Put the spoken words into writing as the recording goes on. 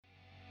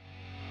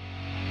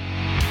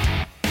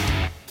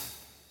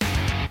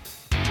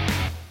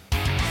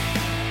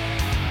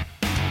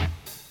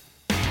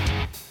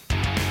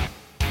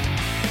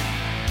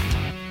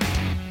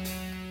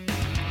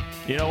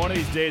You know, one of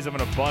these days I'm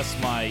going to bust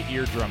my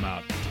eardrum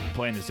out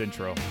playing this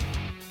intro.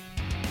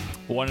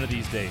 One of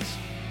these days.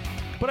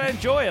 But I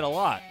enjoy it a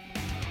lot.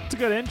 It's a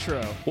good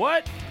intro.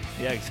 What?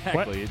 Yeah, exactly.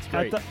 What? It's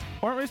great.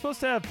 Weren't we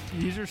supposed to have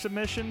user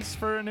submissions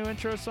for a new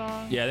intro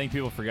song? Yeah, I think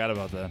people forgot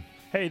about that.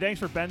 Hey, thanks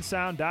for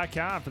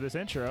bensound.com for this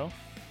intro.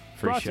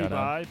 Brought to you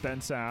by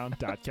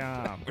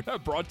bensound.com. We're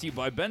not brought to you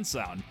by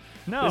Bensound.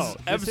 No, This is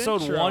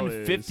episode intro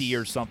 150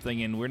 is- or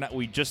something, and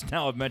we just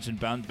now have mentioned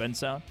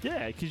Bensound.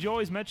 Yeah, because you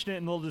always mention it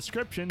in the little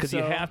description. Because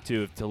you have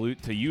to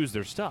use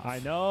their stuff. I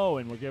know,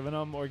 and we're giving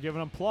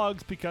them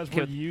plugs because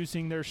we're Okay.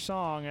 using their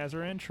song as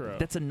our intro.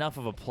 That's enough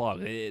of a plug.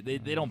 They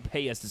don't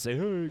pay us to say,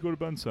 hey, go to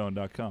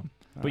bensound.com.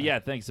 But yeah,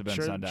 thanks to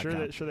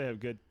bensound.com. Sure they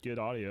have good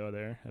audio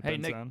there at Hey,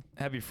 Nick. Bensound.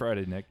 Happy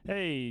Friday, Nick.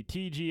 Hey,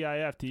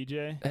 TGIF,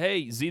 TJ.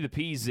 Hey, Z the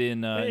P's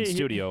in Hey,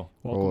 studio.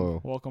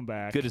 Welcome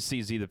back. Good to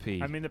see Z the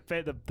P. I mean,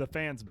 the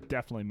fans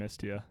definitely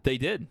missed you. They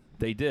did.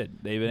 They've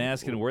been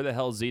asking, where the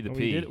hell is Z the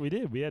P? We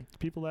did. We had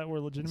people that were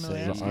legitimately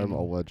Saying asking. I'm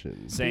a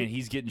legend. Saying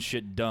he's getting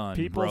shit done,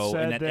 People bro, in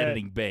said that that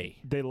editing bay.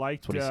 They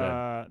liked That's what he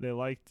said. they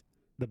liked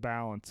the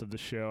balance of the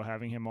show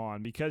having him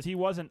on because he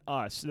wasn't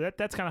us.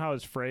 That's kind of how it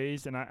was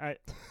phrased, and I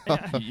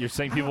You're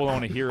saying people don't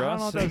want to hear I don't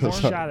know us? if that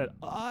was more a shot at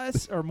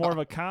us or more of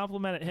a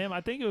compliment at him.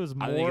 I think it was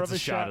more I think of it's a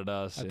shot at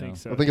us. I yeah. think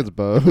so. I think it's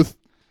both.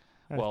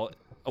 Well,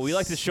 we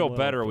like the show Slow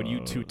better when you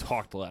two pose.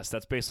 talked less.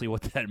 That's basically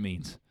what that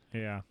means.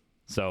 Yeah.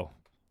 So,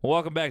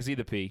 welcome back, Z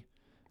the P.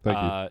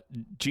 Thank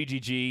you.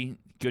 GGG,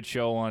 good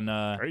show on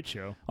Great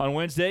show. on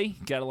Wednesday.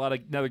 Got a lot of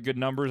another good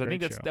numbers. I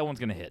Great think show. that one's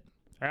gonna hit.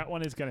 That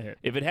one is gonna hit.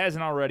 If it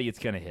hasn't already, it's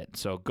gonna hit.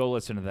 So go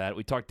listen to that.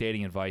 We talked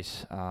dating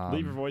advice.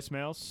 Leave your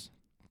voicemails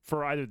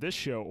for either this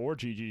show or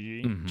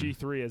GGG. Mhm.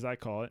 G3 as I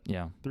call it.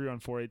 Yeah.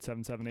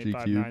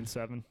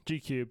 314-877-8597. G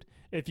cubed.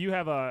 If you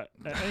have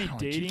any Like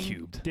dating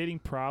G-cubed. dating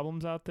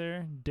problems out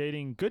there,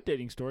 good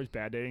dating stories,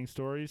 bad dating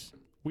stories,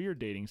 weird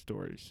dating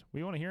stories,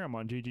 we want to hear them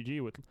on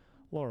GGG with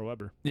Laura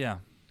Weber. Yeah.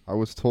 I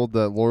was told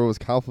that Laura was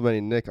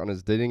complimenting Nick on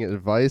his dating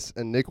advice,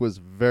 and Nick was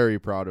very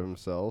proud of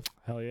himself.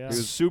 Hell yeah. He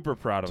was Super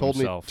proud of Told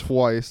himself. me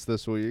twice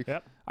this week.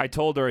 Yep. I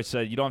told her, I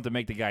said, you don't have to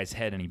make the guy's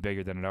head any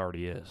bigger than it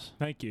already is.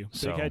 Thank you.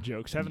 So, Big head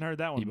jokes. Haven't heard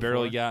that one He before.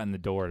 barely got in the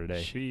door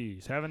today.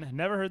 Jeez.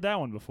 Never heard that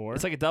one before.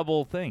 It's like a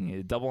double thing,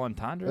 a double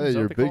entendre. Hey, is that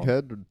your what they big call it?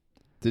 head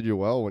did you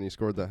well when you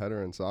scored the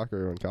header in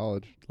soccer in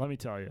college. Let me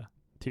tell you,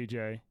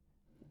 TJ,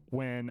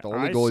 when The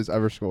only goal he's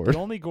ever scored. the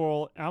only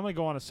goal, I'm going to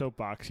go on a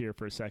soapbox here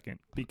for a second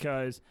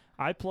because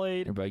I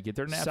played Everybody get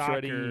their naps soccer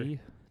ready.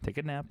 Take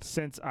a nap.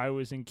 since I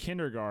was in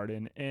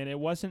kindergarten, and it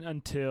wasn't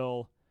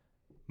until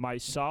my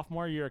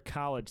sophomore year of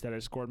college that I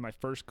scored my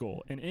first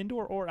goal, in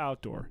indoor or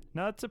outdoor.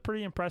 Now, that's a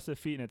pretty impressive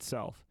feat in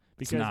itself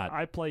because not.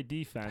 I played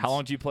defense. How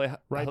long did you play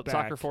Right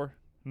soccer back. for?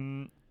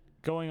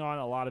 Going on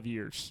a lot of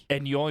years.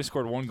 And you only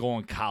scored one goal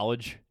in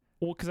college?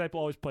 Well, because I've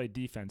always played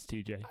defense,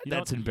 TJ. You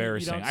That's don't- you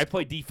embarrassing. don't I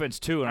played defense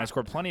too, and I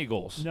scored plenty of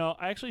goals. No,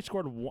 I actually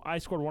scored. I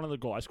scored one of the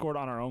goal. I scored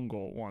on our own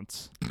goal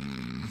once.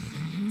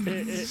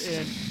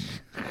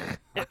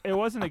 It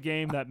wasn't a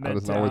game that That meant.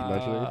 is not worth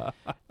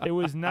mentioning. It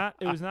was not.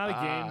 It was not a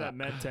game that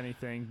meant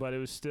anything, but it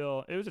was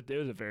still. It was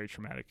a very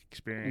traumatic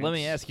experience. Let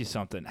me ask you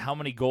something. How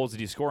many goals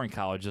did you score in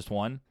college? Just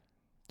one?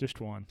 Just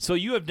one. So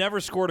you have never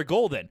scored a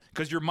goal then,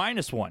 because you're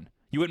 -1.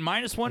 You went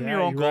 -1 in Yeah,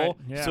 your own you're goal,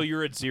 right. Yeah. so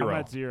you're at 0. I'm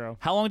at 0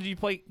 How long did you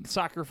play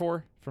soccer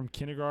for? from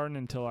kindergarten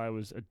until I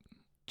was a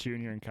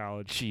junior in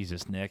college.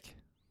 Jesus, Nick.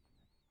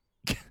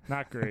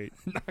 Not great.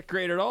 Not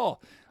great at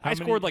all. How I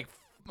many- scored like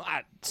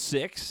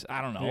 6.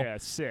 I don't know. Yeah,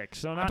 6.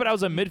 So not. But I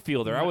was a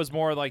midfielder. I was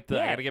more like I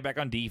Yeah. got to get back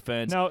on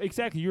defense. No,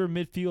 exactly. You were a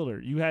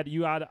midfielder. You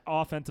had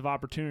offensive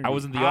opportunity. I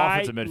wasn't the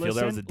offensive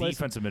midfielder. I was the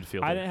defensive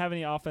midfielder. I didn't have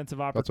any offensive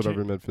That's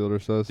opportunity. what every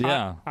midfielder says.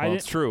 Yeah, I well,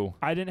 it's didn't- true.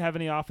 I didn't have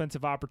any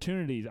offensive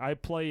opportunities. I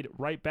played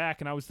right back,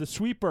 and I was the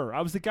sweeper.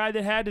 I was the guy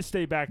that had to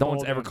stay back. No the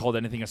one's whole ever game. called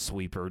anything a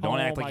sweeper. Don't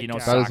Oh act like my you know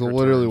God. soccer That is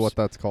literally terms. what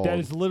that's called. That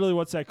is literally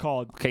what's that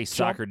called. Okay,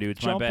 soccer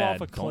dudes, my jump bad.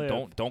 off a cliff.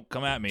 Don't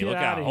come at me. Get Look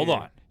out. outta Hold here.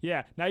 on.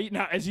 Yeah.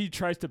 Now as he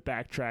tries to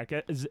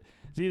backtrack, Z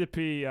the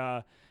P,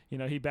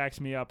 he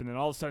backs me up, and then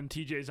all of a sudden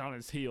TJ's on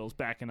his heels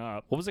backing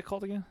up. What was it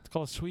called again? It's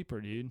called a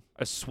sweeper, dude.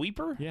 A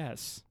sweeper?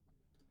 Yes.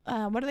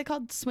 What are they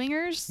called?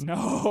 Swingers?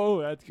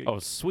 No, that's good. Oh,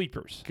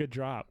 sweepers. Good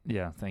drop.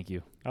 Yeah, thank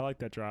you. I like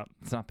that drop.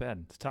 It's not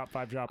bad. It's top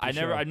 5 drop. of I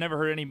the show. never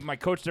heard any. My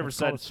coach never It's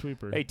called said, a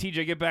sweeper. "Hey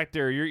TJ, get back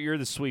there. You're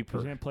the He's sweeper."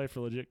 gonna play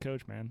for a legit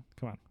coach, man.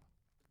 Come on.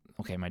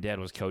 Okay, my dad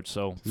was coach,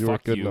 so You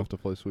weren't fuck good you. enough to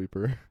play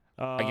sweeper.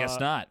 I guess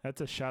not. That's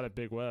a shot at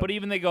Big Web. But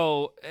even they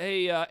go,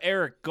 "Hey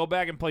Eric, go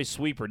back and play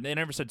sweeper." They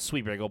never said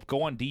sweeper. They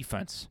go on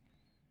defense.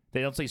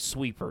 They don't say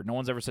sweeper. No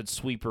one's ever said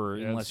sweeper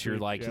Yeah, unless you're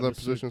sweep- like, yeah, So that the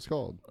sweep- position's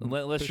called.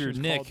 unless you're position's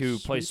Nick called who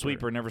plays sweeper.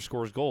 sweeper and never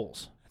scores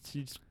goals.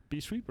 You just be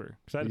sweeper.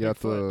 'Cause I had a You got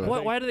big foot. the- I What?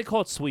 think Why do they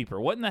call it sweeper?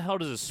 What in the hell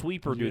does a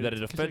sweeper do you- that a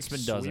 'cause they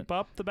defenseman doesn't? Sweep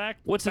up the back.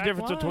 What's the back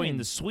difference between line.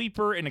 the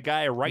sweeper and a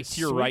guy right You to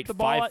your sweep right, the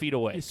ball 5 feet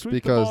away? You sweep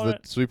Because the, ball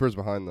the sweeper's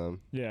behind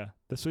them. yeah,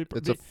 the sweeper.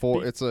 It's a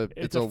four. It's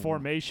It's a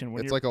formation.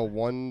 When It's you're, like a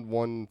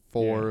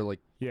 1-1-4. Like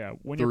yeah,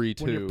 when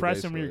 3-2, you're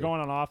pressing, when you're basically.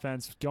 going on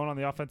offense, going on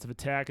the offensive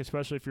attack,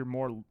 especially if you're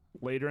more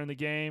later in the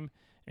game,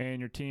 and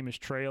your team is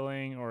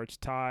trailing or it's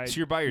tied. So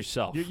you're by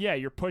yourself.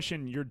 You're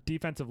pushing your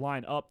defensive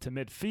line up to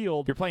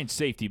midfield. You're playing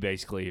safety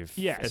basically,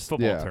 Yes. as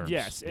football Yeah. terms.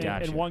 Yes, and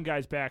Gotcha. one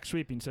guy's back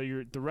sweeping. So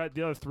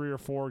the other 3 or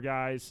 4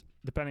 guys,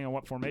 depending on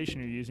what formation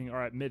you're using,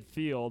 are at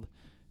midfield,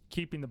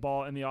 keeping the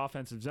ball in the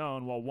offensive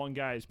zone while one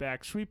guy is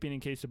back sweeping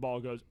in case the ball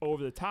goes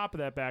over the top of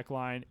that back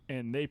line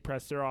and they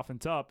press their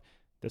offense up.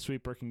 The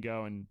sweeper can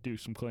go and do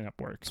some cleanup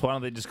work. So why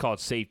don't they just call it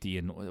safety,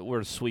 and where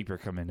does sweeper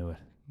come into it?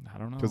 I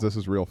don't know. Because this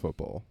is real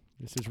football.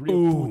 This is real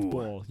Ooh.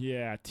 football.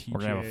 Yeah, TJ. We're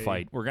gonna have a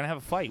fight. We're gonna have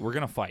a fight. We're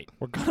gonna fight.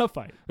 We're gonna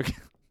fight.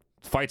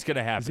 Fight's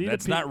gonna happen. Z the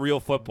That's P- not real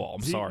football.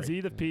 I'm Z, sorry.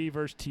 Z the P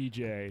versus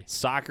TJ.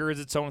 Soccer is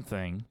its own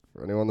thing.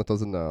 For anyone that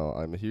doesn't know,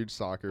 I'm a huge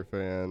soccer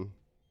fan.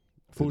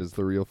 Foot- It is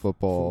the real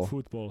football.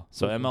 Football.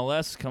 So Football.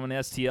 MLS coming to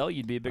STL,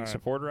 you'd be a big All right.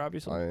 supporter,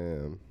 obviously. I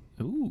am.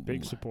 Ooh,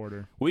 Big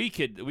supporter. We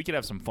could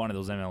have some fun at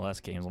those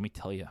MLS games. Let me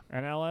tell you.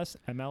 MLS.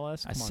 I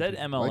Come on, said dude.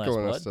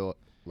 MLS,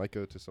 Might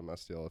go to some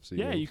STLFC.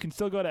 Yeah, games. you can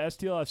still go to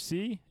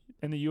STLFC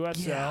in the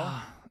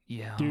USL.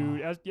 Yeah.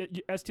 Dude,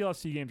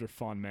 STLFC games are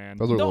fun, man.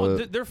 Those are No,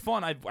 lit. they're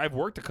fun. I've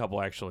worked a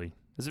couple actually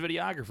as a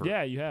videographer.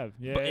 Yeah, you have.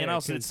 Yeah, But- and yeah, I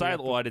also did 'cause they got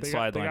sideline- I did they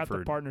sideline got for-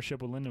 the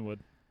partnership with Lindenwood.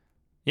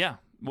 Yeah.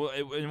 Well,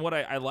 and what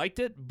I liked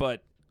it,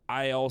 but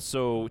I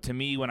also, to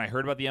me, when I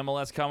heard about the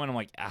MLS coming, I'm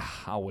like,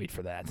 I'll wait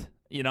for that.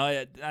 You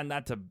know,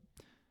 not to,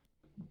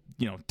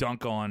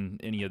 dunk on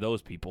any of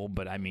those people,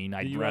 but I mean,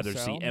 I'd The rather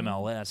see USL?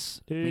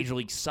 MLS, Dude. Major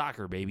League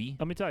Soccer, baby.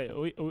 Let me tell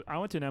you, I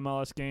went to an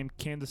MLS game,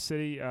 Kansas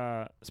City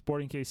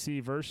Sporting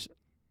KC versus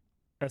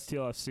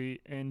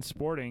STLFC in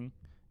Sporting,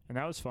 and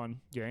that was a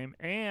fun game.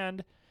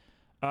 And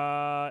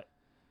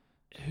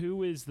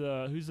who's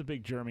the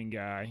big German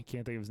guy?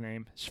 Can't think of his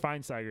name.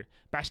 Schweinsteiger,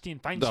 Bastian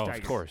Schweinsteiger. Oh,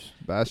 of course.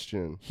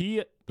 Bastion,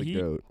 He the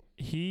goat.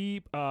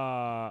 he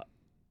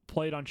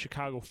played on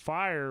Chicago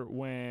Fire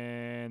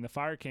when the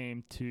Fire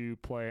came to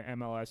play an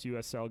MLS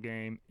USL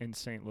game in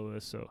St.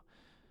 Louis. So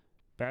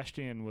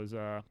Bastian was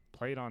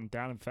played on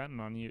down in Fenton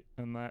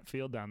on that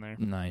field down there.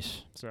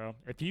 Nice. So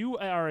if you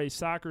are a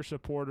soccer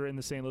supporter in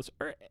the St. Louis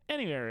or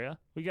any area,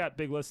 we got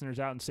big listeners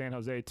out in San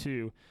Jose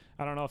too.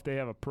 I don't know if they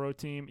have a pro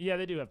team. Yeah,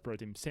 they do have a pro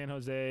team. San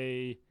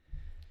Jose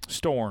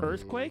Storm.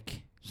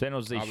 Earthquake? San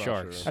Jose I'm not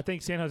Sharks. sure. I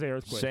think San Jose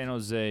Earthquake. San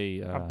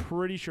Jose. I'm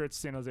pretty sure it's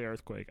San Jose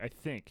Earthquake. I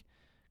think.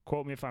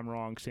 Quote me if I'm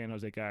wrong, San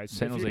Jose guys.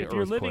 San Jose if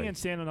you're living Earthquake. in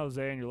San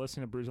Jose and you're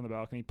listening to Brews on the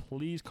Balcony,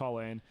 please call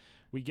in.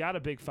 We got a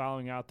big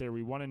following out there.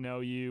 We want to know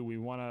you. We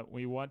want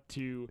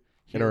to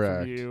hear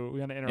Interact. from you. We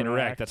want to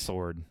Interact. That's the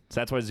word. So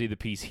that's why Z the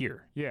P's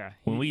here. yeah.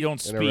 When we don't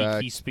speak,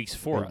 Interact, he speaks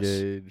for us.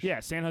 Engage. Yeah,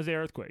 San Jose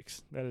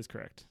Earthquakes. That is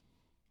correct.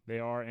 They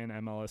are an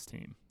MLS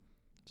team.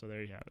 So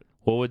there you have it.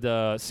 What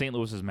would St.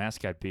 Louis's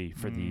mascot be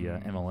for the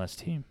Hmm. MLS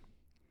team?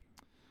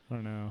 I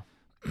don't know.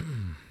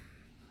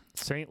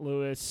 St.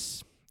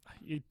 Louis.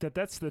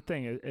 That's the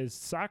thing. Is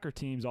soccer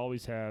teams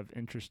always have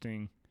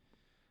interesting.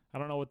 I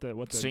don't know what the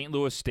St.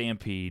 Louis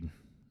Stampede.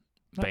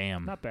 not-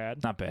 Bam. Not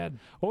bad. Not bad.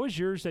 What was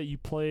yours that you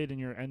played in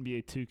your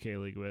NBA 2K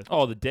league with?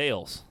 Oh, the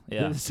Dales.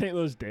 Yeah. The St.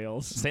 Louis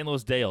Dales. St.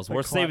 Louis Dales. Like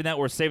We're saving Clyde- that.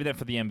 We're saving that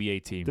for the NBA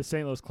team. The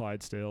St. Louis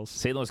Clydesdales.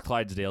 St. Louis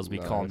Clydesdales. We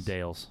call them Nice.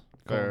 Dales.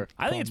 Fair.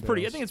 I think it's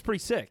pretty. I think it's pretty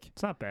sick.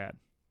 It's not bad.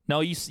 No,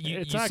 you It's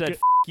said not good. F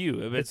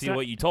you. That's It's not-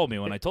 what you told me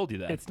when I told you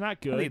that. It's not I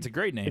good. think it's a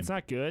great name. It's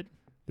not good.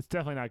 It's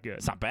definitely not good.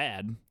 It's not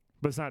bad.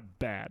 But it's not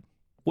bad.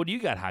 What do you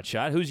got,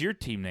 Hotshot? Who's your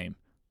team name?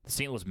 The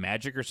St. Louis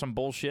Magic or some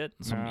bullshit?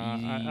 Some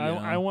easy,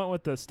 I went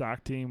with the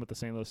stock team with the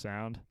St. Louis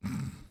Sound,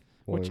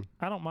 which Lame.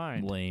 I don't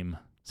mind. lame.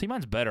 See,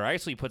 mine's better. I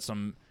actually put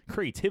some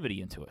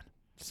creativity into it.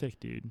 Sick,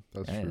 dude.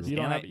 That's It true. is. You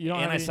don't and have- you don't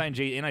I, and have I any- signed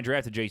and I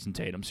drafted Jason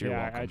Tatum. So you're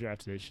yeah, welcome. I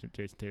drafted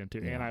Jason Tatum too,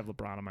 Yeah. and I have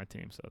LeBron on my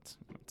team, so it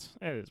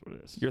is what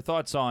it is. Your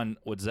thoughts on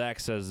what Zach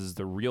says is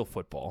the real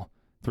football?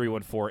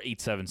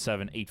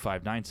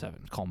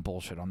 314-877-8597. Call him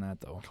bullshit on that,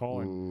 though.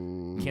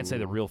 Calling. You can't say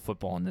the real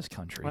football in this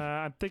country.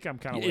 I think I'm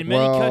kind of. In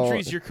many Well-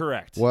 countries, you're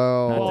correct.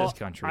 Well, Not this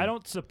country. I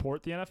don't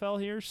support the NFL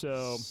here,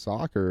 so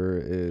soccer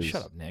is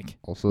Shut up, Nick.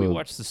 also We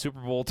watched the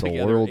Super Bowl the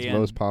together. world's and,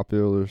 most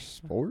popular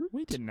sport.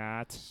 we did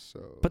not.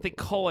 So, But they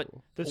call it.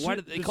 The Why Su-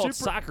 did they the call it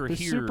Super- soccer The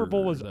here? Super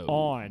Bowl was though?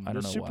 on. I don't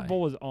The know Super why.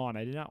 Bowl was on.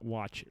 I did not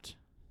watch it.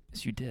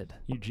 Yes, you did.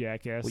 You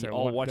jackass. We that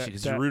all won- watched that, it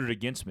because that, you rooted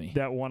against me.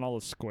 that won all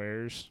the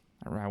squares.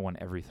 I won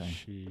everything.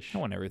 Sheesh. I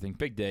won everything.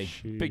 Big day.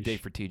 Big day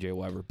Sheesh. for TJ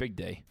Weber. Big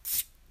day.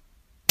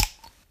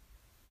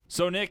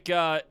 So Nick,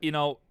 Yeah,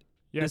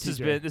 this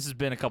TJ. has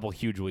been a couple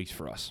huge weeks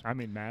for us. I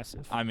mean,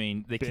 massive. I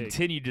mean, they Big.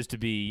 continue just to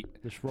be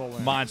Just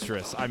rolling.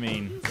 monstrous. I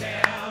mean,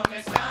 I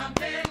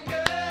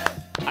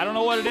don't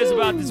know what it is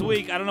about this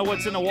week. I don't know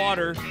what's in the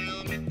water,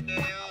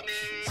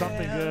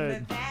 Something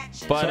good.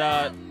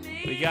 but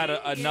we got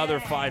another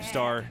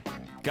 5-star.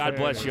 God There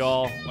bless it is.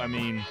 y'all. I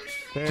mean,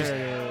 There Just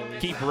it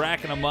is. keep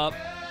racking them up.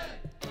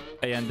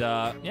 And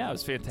yeah, it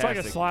was It's fantastic. like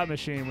a slot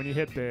machine. When you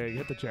hit big,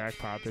 hit the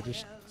jackpot, they're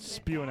just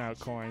spewing out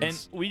coins.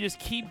 And we just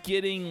keep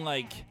getting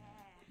like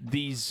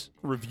these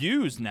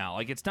reviews now.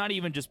 Like it's not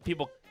even just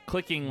people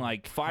clicking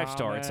like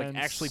 5-star. It's like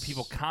Comments. actually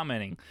people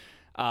commenting.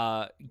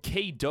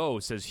 K Doe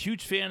says,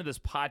 huge fan of this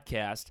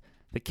podcast.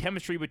 The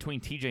chemistry between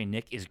TJ and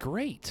Nick is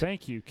great.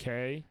 Thank you,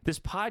 Kay. This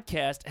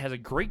podcast has a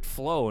great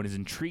flow and is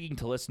intriguing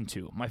to listen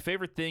to. My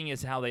favorite thing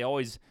is how they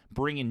always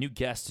bring in new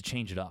guests to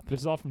change it up.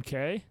 This is all from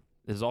Kay?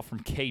 This is all from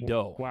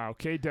K-Doe. Wow,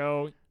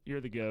 K-Doe,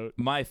 you're the GOAT.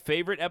 My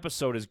favorite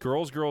episode is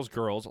Girls, Girls,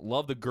 Girls.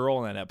 Love the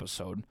girl in that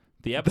episode.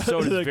 The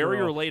episode is very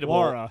girl, relatable,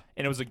 Laura.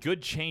 and it was a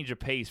good change of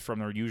pace from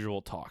their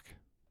usual talk.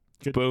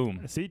 Good.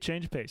 Boom. See,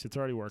 change of pace. It's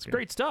already working.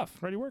 Great stuff.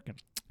 It's already working.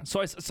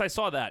 So I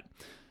saw that,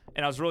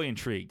 and I was really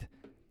intrigued.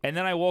 And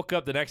then I woke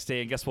up the next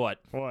day, and guess what?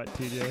 What,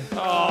 TJ? Oh,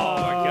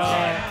 my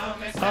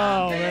God.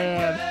 Oh,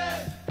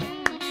 man.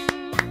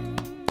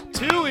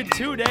 2 in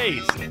 2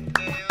 days.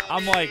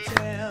 I'm like,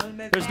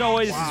 there's no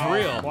way this is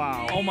real.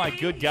 Wow. Oh, my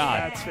good God.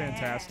 That's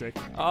fantastic.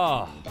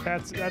 Oh,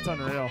 That's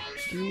unreal.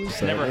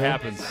 it never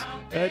happens.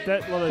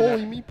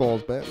 Holy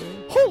meatballs,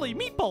 Batman. Holy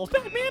meatballs,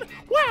 Batman!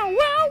 Wow,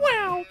 wow,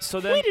 wow!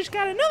 So then, just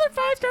got another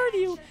 5-star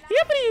review.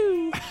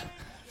 Yippee!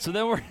 so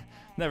then we're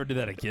never do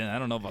that again. I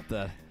don't know about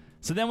that.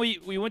 So then we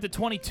went to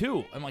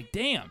 22. I'm like,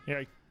 damn,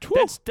 Yeah,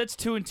 that's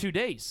 2 in 2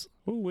 days.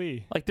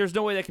 ooh-wee. Like, there's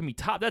no way that can be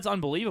topped. That's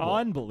unbelievable.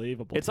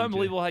 Unbelievable. It's TJ.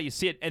 unbelievable how you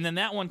see it. And then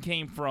that one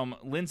came from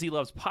Lindsay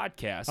Loves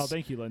Podcasts. Oh,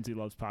 thank you, Lindsay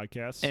Loves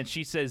Podcasts. And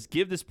she says,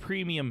 give this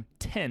premium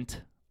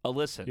tent a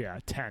listen. yeah,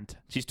 tent.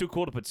 She's too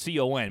cool to put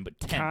C-O-N, but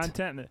tent.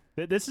 Content.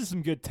 This is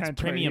some good tent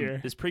Premium, right here.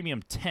 this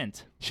premium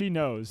tent. She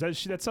knows.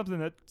 That's something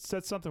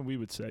that's something we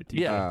would say. TJ.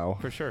 Yeah, Wow.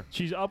 for sure.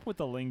 She's up with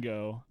the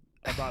lingo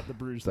about the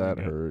Bruce That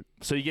lingo. hurt.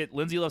 So you get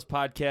Lindsay Loves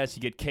Podcast,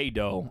 you get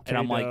K-Doe, and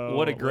I'm like,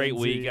 what a great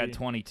week at Lindsay.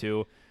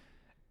 22.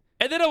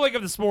 And then I wake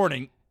up this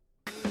morning.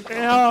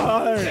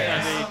 Oh, there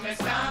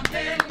it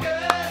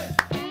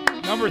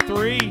is. Number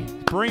 3,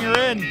 bring her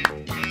in.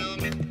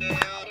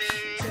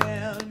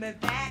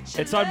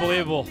 It's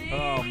unbelievable.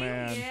 Oh,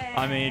 man.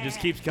 I mean, it just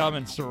keeps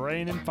coming. It's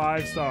raining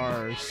 5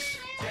 stars.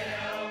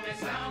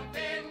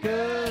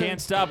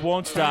 Can't stop,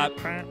 won't stop.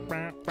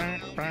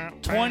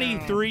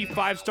 23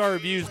 5-star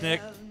reviews,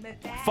 Nick.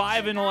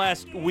 5 in the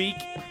last week.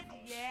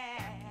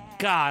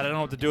 God, I don't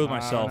know what to do with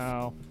myself.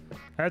 No.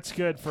 That's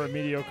good for a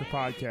mediocre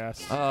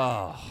podcast.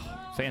 Oh,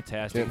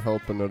 fantastic. Can't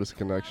help but notice a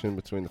connection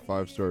between the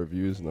 5-star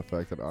reviews and the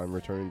fact that I'm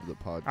returning to the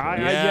podcast. I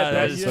Yeah, get that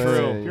that. is Yes.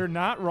 true. You're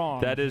not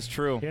wrong. That is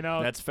true. You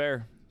know, that's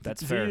fair.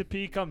 That's fair.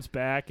 ZDP comes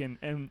back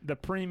and the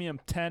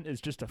premium tent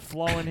is just a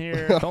flowing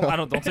here.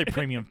 Don't say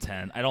premium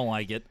 10. I don't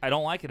like it. I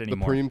don't like it the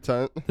anymore. preem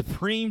tent. The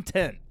preem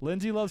 10.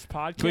 Lindsay Loves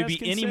Podcast. Can we be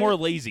can any say more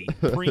it. lazy?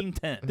 Preem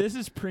 10. This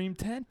is Preem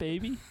Tent,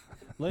 baby.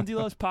 Lindsay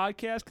Loves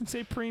Podcast can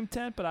say Preem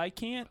Tent, but I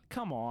can't.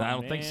 Come on, I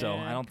don't think so.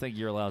 man. I don't think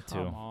you're allowed to.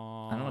 Come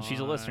on. I don't know. She's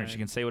a listener. She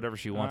can say whatever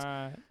she wants. All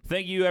right.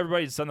 Thank you,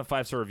 everybody, to send the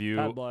 5-star review.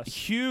 God bless.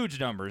 Huge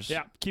numbers.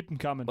 Yeah, keep them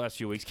coming. Last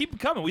few weeks. Keep them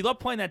coming. We love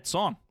playing that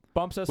song.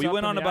 Bumps us We up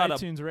went in on the about a-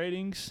 iTunes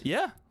ratings.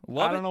 Yeah.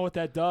 Love I it. don't know what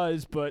that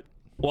does, but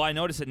Well, I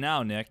notice it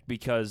now, Nick,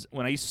 because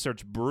when I used to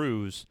search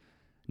Bruise,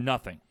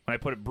 nothing. When I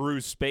put it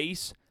Bruise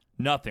space,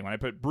 nothing. When I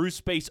put Bruise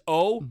space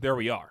O, there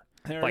we are.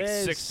 there Like it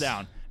is. 6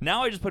 down.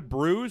 Now I just put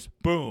Bruise,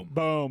 boom.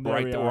 Boom. There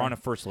Right we there. are. We're on a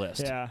first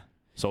list. Yeah.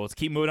 So let's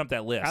keep moving up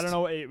that list. I don't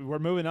know. We're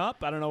moving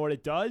up. I don't know what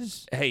it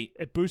does. Hey,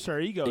 It boosts our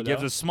ego. it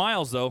gives though. us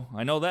smiles, though.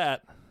 I know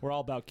that. We're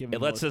all about giving.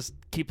 It lets us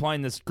keep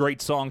playing this great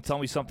song, Tell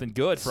Me Something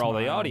Good, for all the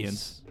Smiles.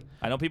 audience.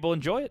 I know people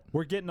enjoy it.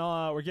 We're getting a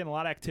lot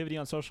of activity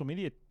on social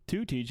media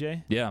too,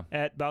 TJ. Yeah.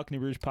 At Balcony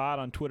Brews Pod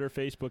on Twitter,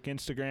 Facebook,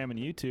 Instagram, and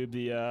YouTube.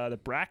 The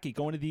bracket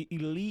going to the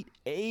Elite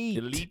Eight.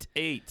 Elite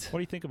 8. What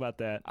do you think about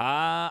that?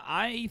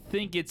 I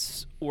think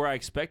it's where I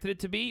expected it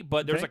to be,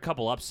 but there's Okay. a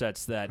couple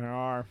upsets that There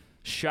are.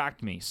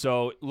 shocked me.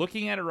 So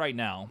looking at it right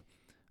now,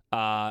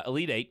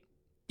 Elite 8,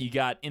 you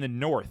got in the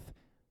North,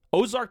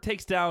 Ozark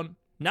takes down,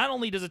 not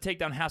only does it take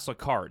down Hassel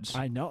Cards,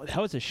 I know that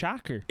was a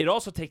shocker. it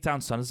also takes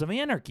down Sons of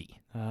Anarchy.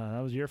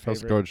 That was your House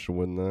favorite. Guards should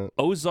win that.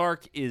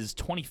 Ozark is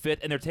 25th,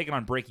 and they're taking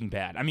on Breaking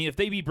Bad. I mean, if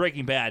they beat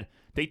Breaking Bad,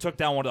 they took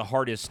down one of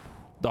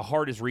the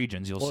hardest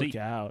regions you'll Look see.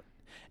 out.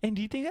 And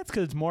do you think that's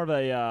because it's more of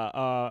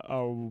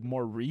a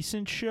more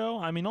recent show?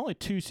 I mean, only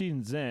 2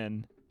 seasons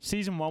in.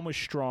 Season 1 was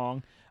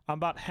strong. I'm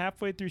about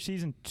halfway through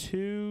season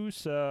 2,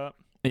 so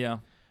Yeah.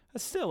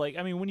 still, like,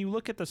 I mean, when you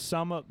look at the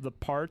sum of the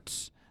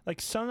parts, like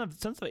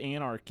Sons of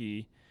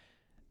Anarchy,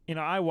 you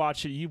know, I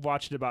watched it. You've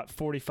watched it about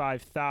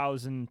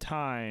 45,000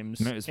 times,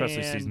 Especially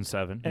and- season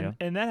 7. Yeah.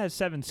 and that has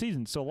 7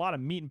 seasons, so a lot of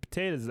meat and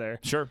potatoes there.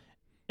 Sure.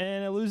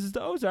 And it loses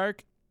to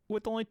Ozark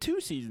with only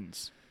 2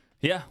 seasons.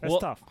 Yeah, That's well,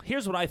 tough.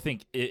 Here's what I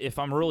think. If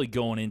I'm really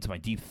going into my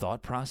deep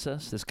thought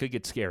process, this could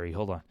get scary.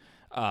 Hold on.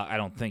 I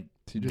don't think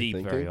TJ deep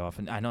thinking? very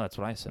often. I know that's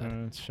what I said.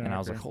 It's And I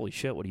was like, shocker. holy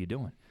shit, what are you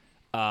doing?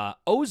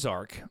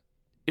 Ozark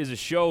is a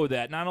show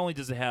that not only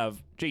does it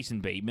have Jason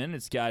Bateman,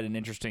 it's got an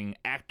interesting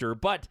actor,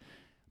 but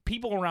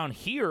people around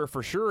here,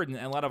 for sure, and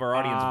a lot of our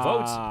audience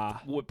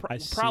votes, would I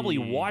probably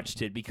see.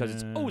 watched it because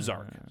it's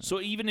Ozark.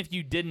 So even if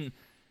you didn't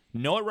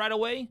know it right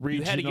away,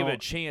 you had to give it a Regional-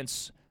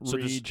 chance. So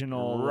there's-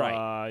 regional,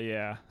 right.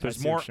 yeah. There's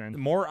I see more what you're saying.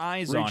 more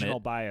eyes on regional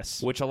it,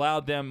 bias. which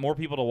allowed them more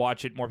people to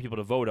watch it, more people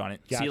to vote on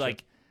it. See, Gotcha.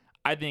 like,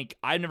 I think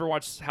I've never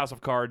watched House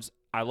of Cards.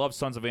 I love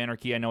Sons of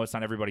Anarchy. I know it's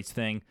not everybody's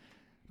thing,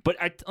 but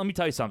let me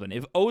tell you something.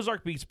 If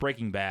Ozark beats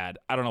Breaking Bad,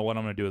 I don't know what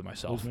I'm going to do with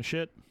myself. Lose my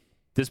shit.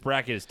 This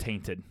bracket is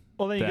tainted.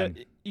 Well, then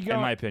Ben, you go in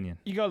my opinion.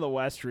 you go to the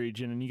West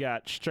region and you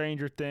got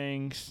Stranger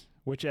Things,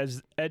 which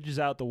edges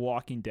out The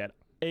Walking Dead,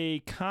 a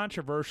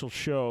controversial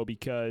show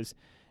because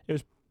it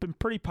was been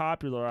pretty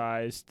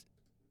popularized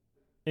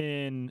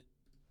in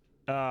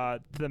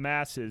the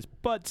masses,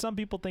 but some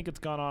people think it's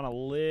gone on a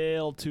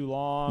little too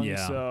long.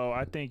 Yeah. So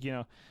I think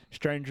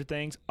Stranger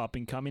Things up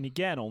and coming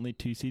again, only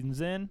 2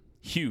 seasons in.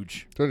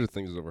 Huge. Stranger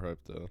Things is overhyped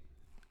though.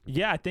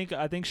 Yeah, I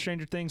think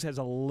Stranger Things has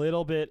a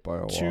little bit By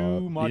a too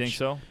lot. much. You think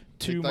so?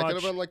 Too that much. could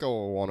have been like a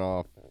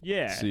one-off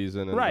Yeah.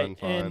 season and right. been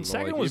fine. And but,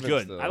 Second like, was even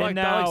good. still. I like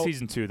now-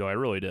 season 2 though. I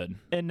really did.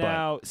 And But-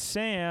 now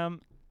Sam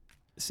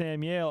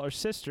Yale, her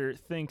sister,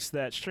 thinks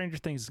that Stranger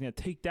Things is going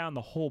to take down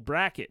the whole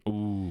bracket.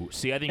 Ooh,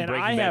 see, I think And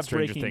Breaking I Bad, have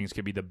Stranger Breaking- Things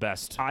could be the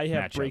best. I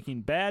have matchup.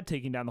 Breaking Bad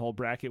taking down the whole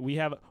bracket. We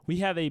have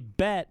a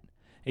bet,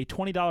 a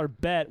 $20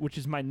 bet, which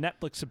is my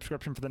Netflix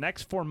subscription for the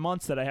next 4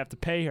 months that I have to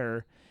pay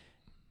her,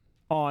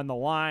 on the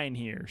line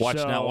here.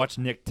 Watch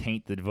Nick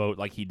taint the vote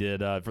like he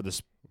did for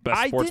the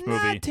best sports I did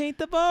movie. not taint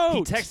the vote.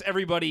 He texts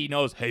everybody he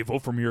knows, "Hey,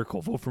 vote for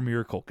Miracle. Vote for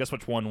Miracle." Guess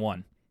which one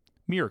won?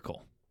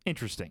 Miracle.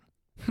 Interesting.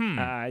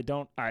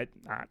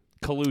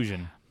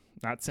 Collusion.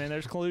 Not saying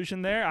there's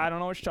collusion there. I don't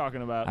know what you're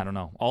talking about. I don't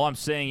know. All I'm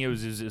saying it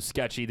was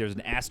sketchy. There's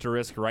an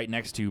asterisk right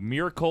next to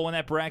Miracle in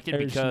that bracket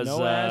There's because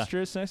no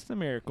asterisk next to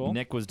Miracle.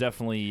 Nick was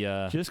definitely.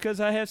 Just because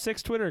I have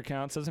 6 Twitter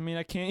accounts doesn't mean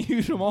I can't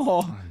use them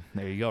all.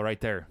 There you go, right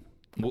there.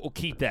 We'll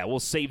keep that. We'll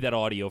save that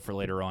audio for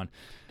later on.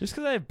 Just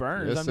because I have He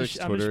burners, has I'm 6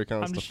 just, Twitter I'm just,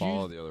 accounts I'm to just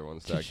follow use- the other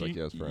ones to just act like he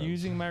has friends.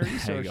 using my There you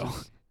resources. go.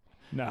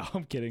 No,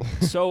 I'm kidding.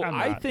 So I'm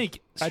I not. think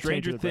I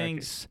Stranger changed the bracket.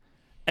 Things.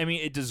 I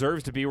mean, it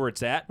deserves to be where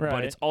it's at, but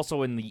Right. it's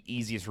also in the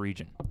easiest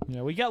region.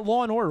 We got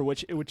Law and Order,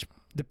 which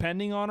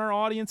depending on our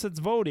audience that's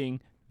voting,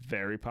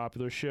 very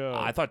popular show.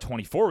 I thought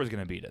 24 was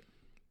going to beat it,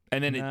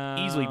 and then No,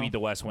 it easily beat the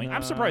West Wing.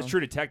 I'm surprised no. True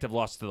Detective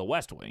lost to the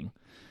West Wing.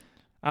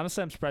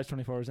 Honestly, I'm surprised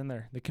 24 was in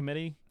there. The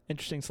committee,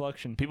 interesting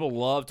selection. People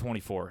love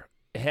 24.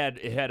 It had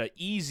an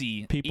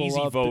easy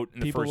love, vote in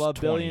the people first love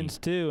 20. Billions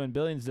too, and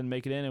Billions didn't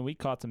make it in, and we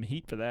caught some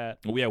heat for that.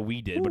 Well, yeah,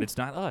 we did, but Ooh. it's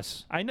not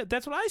us. I know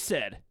that's what I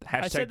said. I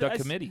Hashtag said the that-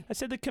 committee. I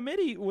said the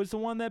committee was the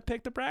one that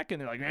picked the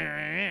bracket. And they're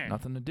like,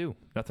 Nothing to do.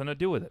 Nothing to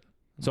do with it.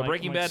 So I'm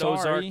Breaking like, Bad,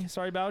 Ozark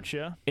sorry about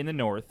you. in the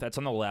north. That's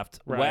on the left.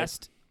 Right.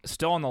 West,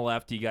 still on the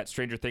left. You got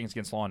Stranger Things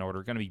against Law and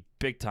Order. Going to be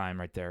big time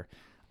right there.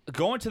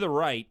 Going to the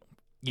right,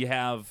 you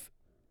have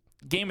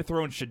Game of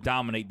Thrones should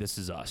dominate This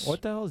Is Us.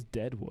 What the hell is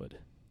Deadwood?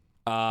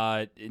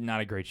 Not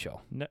a great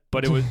show. No.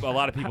 But it was a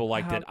lot of people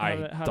liked it. How I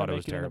did thought it it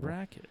was make in the terrible.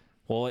 bracket?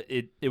 Well,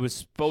 it was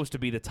supposed to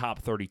be the top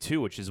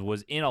 32, which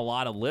was in a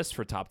lot of lists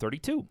for top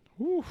 32.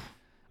 Whew.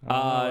 I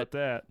don't know about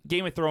that.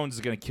 Game of Thrones is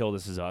going to kill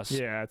This Is Us.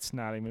 Yeah, it's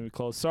not even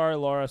close. Sorry,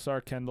 Laura.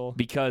 Sorry, Kendall.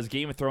 Because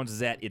Game of Thrones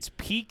is at its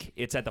peak.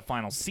 It's at the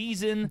final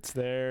season. It's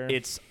there.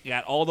 It's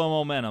got all the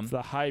momentum. It's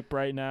the hype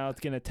right now. It's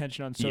getting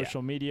attention on Yeah.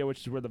 social media, which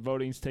is where the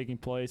voting's taking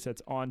place.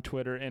 That's on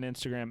Twitter and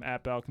Instagram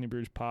at Balcony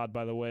Brews Pod,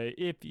 by the way.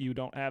 If you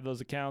don't have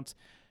those accounts,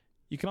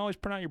 you can always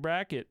print out your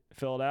bracket,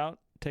 fill it out,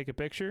 take a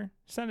picture,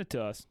 send it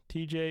to us,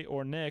 TJ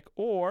or Nick,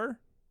 or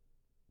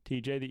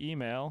TJ, the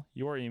email,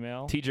 your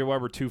email.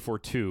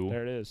 TJWeber242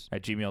 There it is.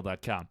 at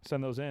gmail.com.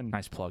 Send those in.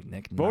 Nice plug,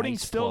 Nick. Voting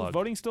Nice still plug.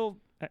 voting still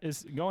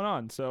is going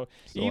on. So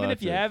Still even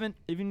if you active.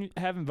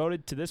 haven't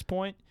voted to this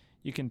point,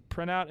 you can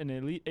print out an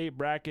Elite 8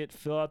 bracket,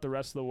 fill out the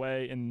rest of the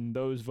way, and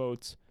those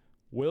votes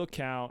will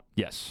count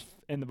Yes.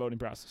 in the voting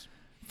process.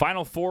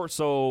 Final four.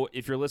 So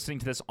if you're listening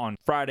to this on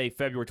Friday,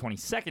 February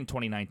 22nd,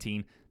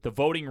 2019, the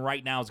voting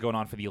right now is going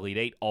on for the Elite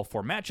 8, all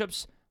 4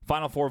 matchups.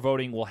 Final four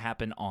voting will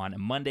happen on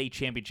Monday.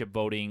 Championship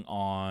voting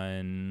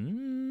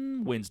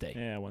on Wednesday.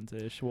 Yeah,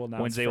 Wednesday-ish. We'll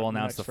announce Wednesday Fri- we'll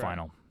announce next the Friday.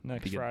 final.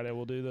 Next Begin- Friday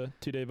we'll do the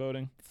 2-day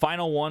voting.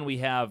 Final one, we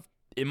have,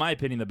 in my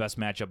opinion, the best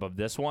matchup of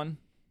this one.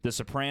 The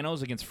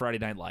Sopranos against Friday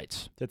Night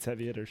Lights. That's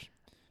heavy hitters.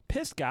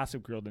 Pissed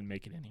Gossip Girl didn't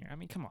make it in here. I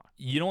mean, come on.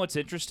 You know what's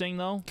interesting,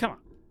 though? Come on.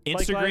 Blake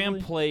Instagram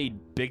Lively?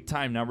 played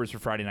big-time numbers for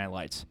Friday Night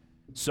Lights.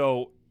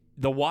 So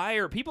The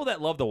Wire, people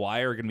that love The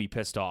Wire are going to be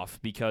pissed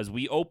off because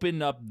we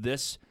opened up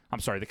this,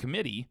 the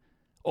committee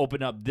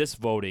opened up this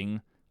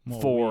voting Well,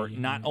 for we-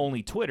 not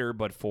only Twitter,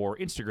 but for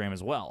Instagram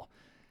as well.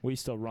 We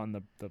still run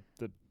the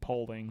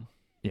polling.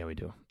 Yeah, we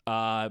do.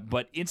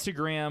 But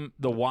Instagram,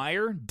 The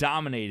Wire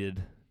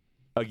dominated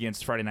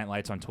against Friday Night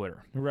Lights on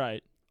Twitter.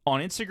 Right.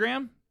 On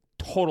Instagram,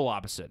 total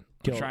opposite.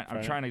 Killed it, I'm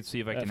Friday. trying to see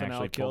if I can FNL actually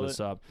pull killed this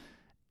up.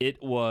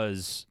 It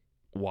was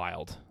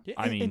wild. Yeah,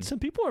 I and, mean, and some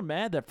people are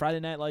mad that Friday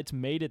Night Lights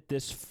made it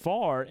this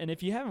far. And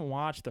if you haven't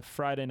watched the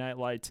Friday Night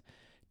Lights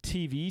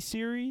TV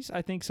series,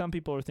 I think some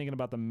people are thinking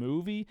about the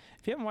movie.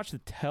 If you haven't watched the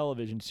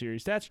television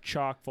series, that's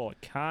chock full of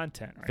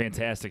content. Right?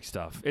 fantastic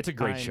stuff. It's a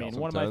great I show. mean,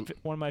 Some one of my tent.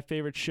 one of my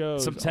favorite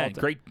shows. Some all tent,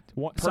 ti- great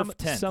some, perf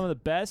tent. some of the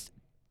best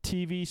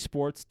TV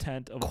sports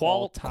tent of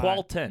all time.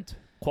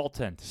 qual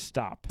tent.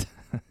 Stop.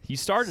 You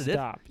started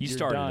Stop. it. You You're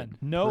started done.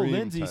 No, Preem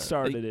Lindsay tent.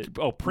 started it. it.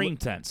 Oh, preem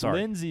tent. Sorry.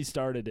 Lindsay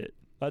started it.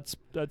 Let's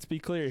be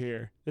clear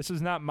here. This was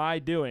not my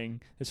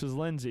doing. This was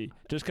Lindsay.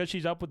 Just because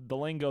she's up with the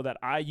lingo that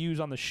I use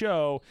on the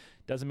show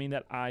doesn't mean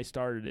that I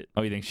started it.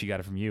 Oh, you think she got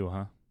it from you,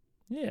 huh?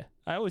 Yeah,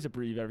 I always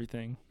abbreviate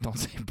everything. Don't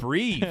say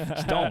breathe.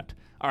 Just don't.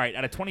 All right,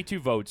 out of 22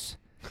 votes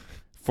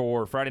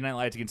for Friday Night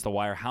Lights against The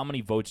Wire, how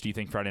many votes do you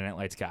think Friday Night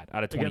Lights got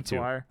out of 22 Against the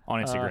Wire?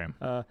 on Instagram?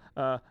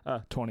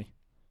 20.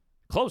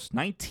 Close.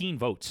 19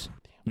 votes.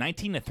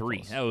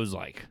 19-3. That was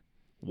like,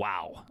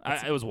 wow.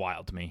 It was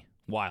wild to me.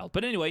 Wild.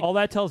 But anyway, All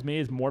that tells me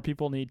is more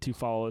people need to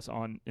follow us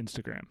on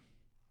Instagram.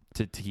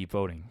 to keep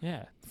voting.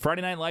 Yeah.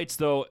 Friday Night Lights,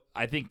 though,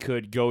 I think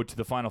could go to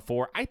the Final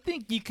Four. I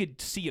think you could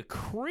see a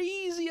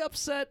crazy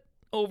upset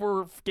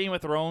over Game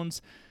of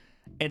Thrones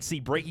and see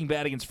Breaking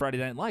Bad against Friday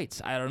Night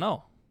Lights. I don't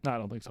know. No, I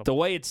don't think so. The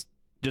way it's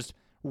just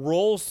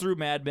rolls through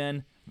Mad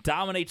Men,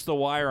 dominates The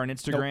Wire on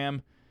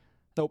Instagram.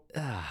 Nope.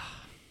 I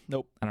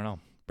don't know.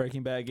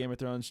 Breaking Bad, Game of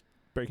Thrones,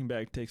 Breaking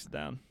Bad takes it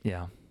down.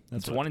 Yeah.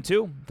 That's It's what- 1 and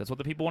 2. That's what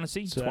the people want to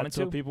see. So it's 1 and that's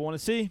 2. what people want to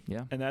see.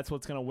 Yeah. And that's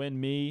what's going to win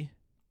me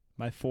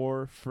my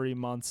 4 free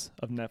months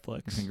of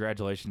Netflix.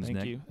 Congratulations, Thank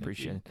Nick. you.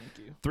 Appreciate it.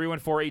 Thank you.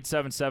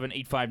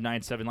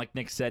 314-877-8597. Like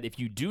Nick said, if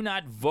you do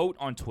not vote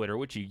on Twitter,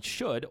 which you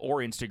should, or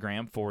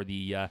Instagram for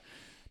the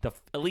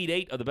Elite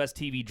 8 of the best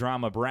TV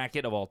drama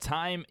bracket of all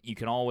time, you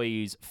can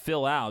always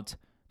fill out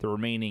the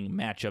remaining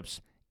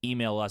matchups.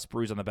 Email us,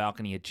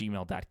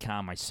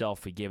 bruiseonthebalcony@gmail.com.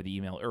 Myself, we gave the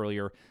email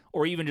earlier,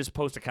 or even just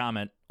post a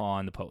comment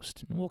on the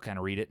post. And we'll kind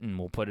of read it, and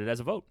we'll put it as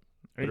a vote.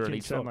 Or you Put it can at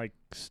each send vote. like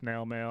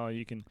snail mail.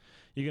 You can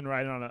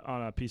write it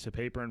on a piece of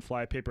paper and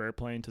fly a paper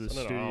airplane to the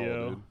Send an owl,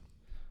 studio. dude.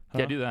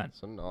 Yeah, do that.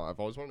 Send an owl. I've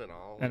always wanted an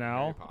owl. An like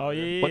owl? Harry Potter. Oh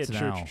yeah. What's an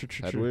true, owl?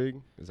 true.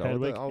 Hedwig? Is that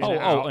Hedwig. what An the Oh,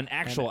 owl? owl. an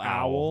actual An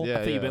owl. owl? I Yeah,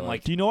 thought you've yeah, been like-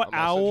 like, Do you know what A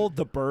messenger. owl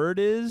the bird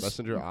is?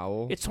 Messenger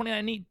owl. it's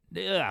 29.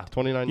 Yeah.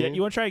 29 Yeah, years?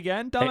 you want to try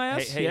again,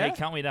 dumbass? Hey, yeah. hey,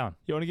 count me down.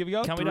 You want to give it a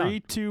go? count me down. 3,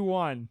 2,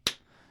 1.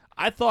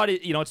 I thought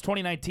it's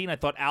 2019. I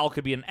thought owl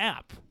could be an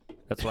app.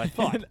 That's what I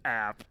thought. An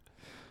app.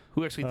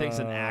 Who actually thinks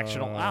an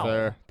actual owl?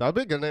 Fair. That would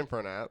be a good name for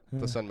an app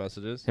to send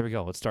messages. Here we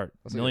go. Let's start.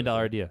 That's a $1 million good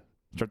idea.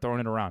 Start throwing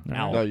it around. An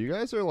All owl. No, you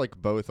guys are like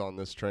both on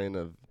this train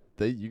of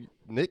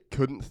Nick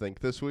couldn't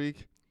think this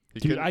week. He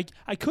Dude, couldn't-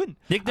 I couldn't.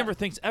 Nick never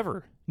thinks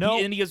ever. No.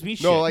 And he gives me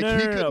shit. No, like No, he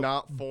no, no, could no.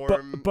 not form.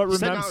 but he could not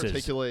remember-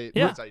 articulate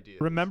Yeah. his idea.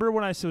 Remember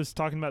when I was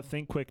talking about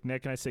Think Quick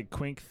Nick and I said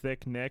Quink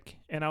Thick Nick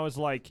and I was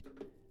like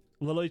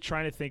literally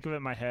trying to think of it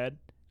in my head?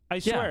 I Yeah.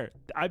 swear.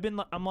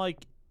 I'm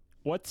like,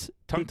 what's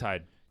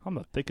Tongue-tied. I'm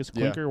the thickest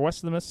Yeah. quinker west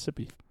of the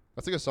Mississippi.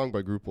 That's like a song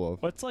by Group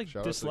Love. What's like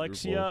Shout out to Group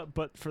dyslexia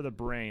but for the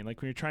brain?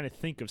 Like when you're trying to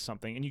think of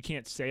something and you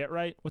can't say it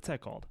right. What's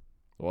that called?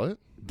 What?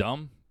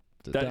 Dumb.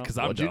 Did- Because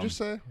I'm What'd dumb. you just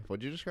say?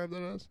 What'd you describe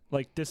that as?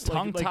 Like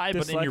Tongue-tied,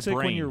 but in your dyslexic when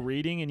brain. you're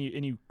reading and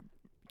you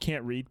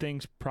can't read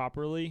things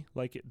properly.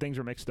 Like things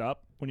are mixed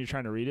up when you're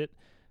trying to read it.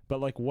 But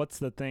like, what's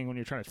the thing when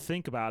you're trying to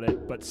think about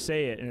it but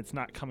say it and it's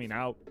not coming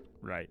out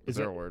right? Is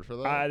there a word for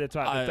that?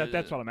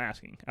 That's what I'm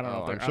asking. I don't know.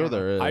 If I'm there- I sure don't know.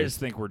 there is. I just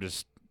think we're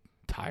just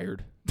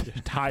tired.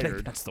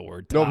 Tired. That's the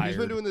word. No, Tired. but he's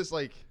been doing this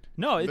like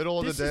No, Middle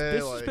of the this day,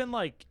 This has like- been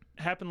like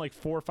happened like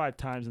 4 or 5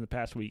 times in the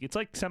past week. It's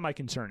like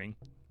semi-concerning.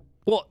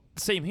 Well,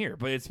 same here,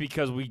 but it's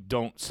because we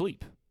don't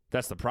sleep.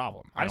 That's the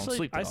problem. I don't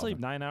sleep. I that sleep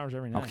often. 9 hours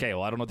every night. Okay,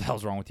 well, I don't know what the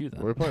hell's wrong with you then.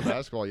 we were playing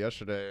basketball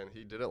yesterday, and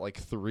he did it like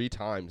 3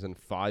 times in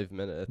 5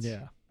 minutes.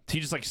 Yeah. So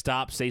you just like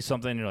stop, say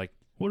something, and you're like,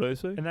 what did I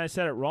say? And then I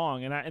said it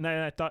wrong, and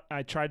I thought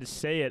I tried to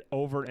say it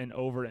over and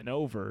over and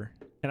over,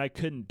 and I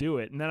couldn't do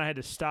it. And then I had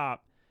to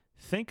stop,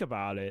 think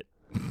about it,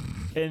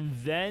 and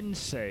then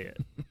say it.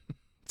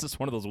 It's just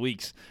one of those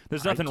weeks.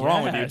 There's I nothing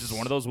wrong with you. It's guess. just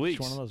one of those weeks.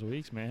 It's one of those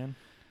weeks, man.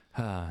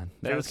 That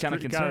Got is a kind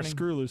of screw- Got a concerning.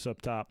 screw loose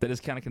up top. That is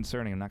kind of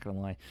concerning. I'm not going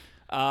to lie.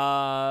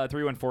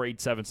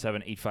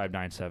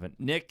 314-877-8597.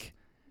 Nick,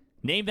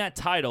 Name That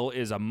Title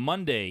is a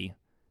Monday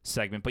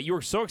segment, but you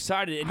were so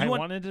excited, and I you want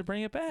wanted to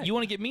bring it back.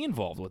 to get me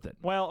involved with it.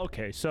 Well,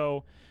 okay,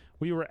 so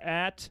we were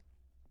at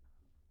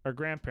our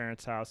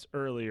grandparents' house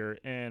earlier,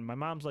 and my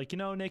mom's like,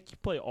 Nick, you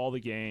play all the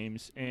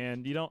games,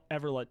 and you don't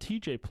ever let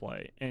TJ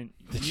play. And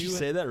Did you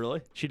say that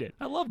really? She did.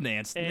 I love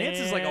Nance. Nance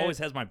is like And- always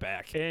has my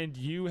back. And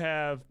you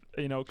have,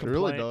 She really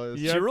complain- does.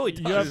 you She have- really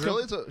you does.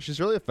 have She's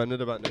really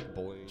offended about Nick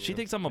bullying. She you.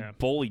 thinks I'm a Yeah.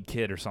 bullied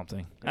kid or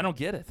something. I don't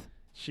get it.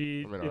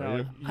 She, I mean, you are know,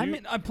 you? I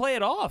mean, I play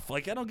it off.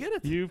 Like, I don't get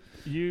it. you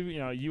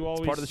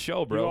always part of the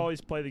show, bro. You always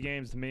play the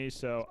games to me,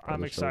 so of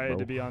I'm the show, excited bro.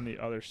 to be on the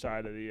other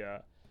side of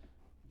the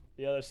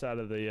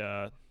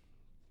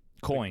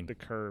Coin. the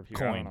curve here.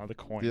 Coin. I don't know, the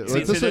coin. Yeah, See,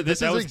 like, this that- is, this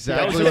that is was-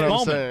 exactly that was what his I'm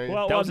moment. saying.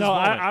 Well, That was his no,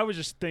 moment. I was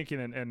just thinking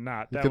and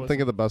not. you That can was, think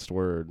of the best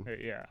word.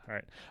 yeah, all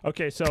right.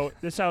 Okay, so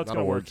this is how it's Not a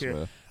going to work here.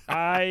 wordsmith.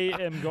 I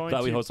am going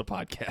Thought we to host a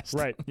podcast.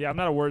 right. Yeah, I'm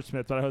not a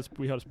wordsmith, but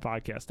we host a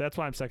podcast. That's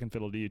why I'm second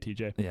fiddle to you,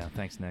 TJ. Yeah,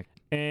 thanks, Nick.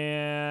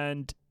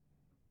 And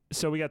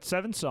so we got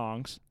 7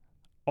 songs,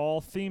 all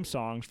theme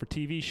songs for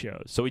TV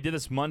shows. So we did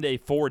this Monday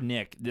for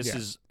Nick. This Yeah.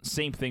 is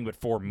same thing, but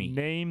for me.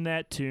 Name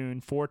that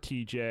tune for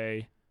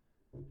TJ,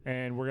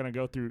 and we're gonna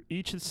go through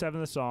each of the 7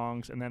 of the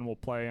songs, and then we'll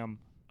play them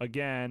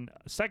again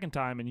a second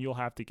time, and you'll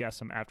have to guess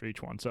them after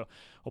each one. So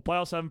we'll play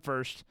all 7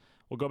 first.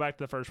 We'll go back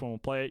to the first one. We'll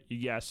play it. You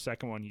guess.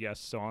 Second one, you guess.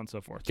 So on and so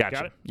forth. Gotcha.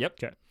 Got it? Yep.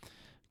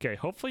 Okay.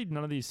 Hopefully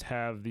none of these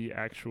have the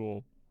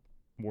actual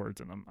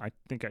words in them. I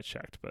think I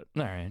checked, but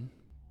All right.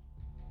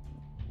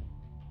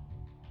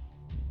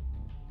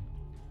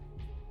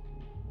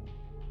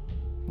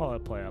 I'll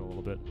let it play out a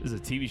little bit. This is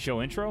a TV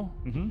show intro?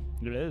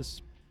 Mm-hmm. It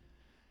is.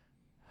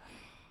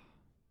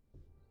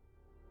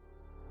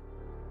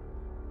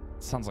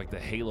 Sounds like the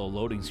Halo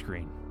loading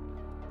screen.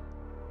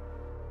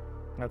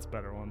 That's a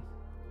better one.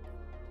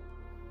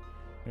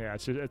 Yeah,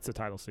 it's a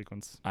title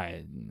sequence.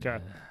 Okay.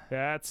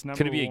 That's number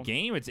Could it be a one.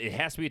 game? It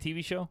has to be a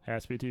TV show?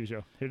 Has to be a TV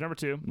show. Here's number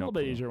 2. A little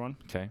bit clue. easier one.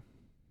 Okay.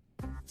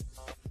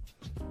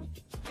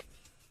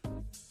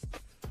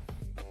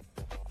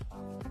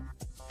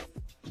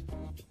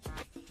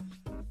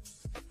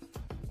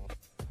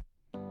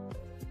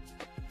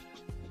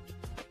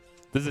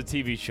 This is a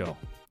TV show.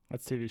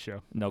 That's a TV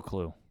show. No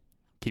clue.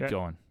 Keep Okay.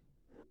 going.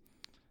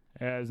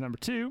 As number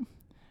 2.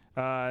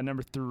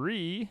 Number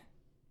 3.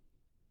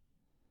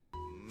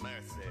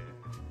 Mercy.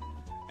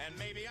 And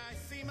maybe I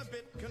seem a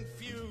bit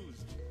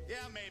confused. Yeah,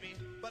 maybe.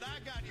 But I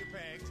got you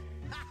pegged.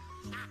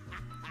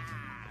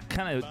 What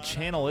kind of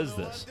channel is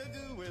this? What to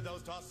do with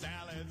those tossed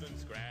salads and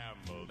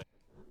scrambled.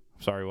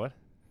 Sorry, what?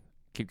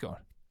 Keep going.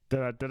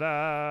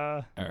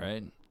 Da-da-da-da. All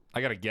right.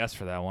 I got a guess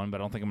for that one, but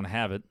I don't think I'm going to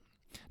have it.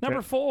 Number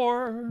Okay.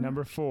 4.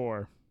 Number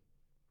 4.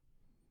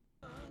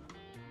 You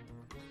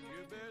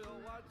better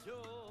watch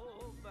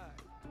your back.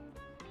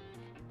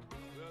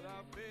 Will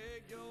I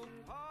beg your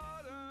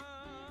pardon?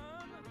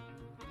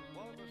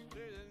 Walk a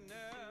straight and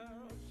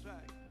narrow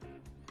track.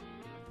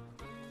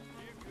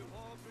 If you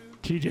walk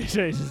through TJ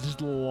Says is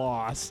just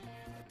lost.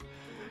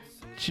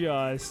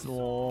 Just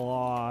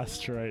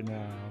lost right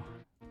now.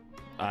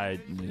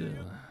 Okay.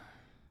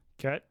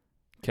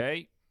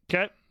 Okay.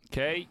 Okay.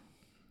 Okay.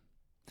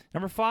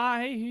 Number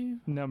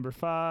 5. Number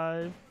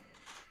 5.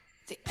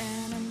 The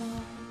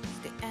animals,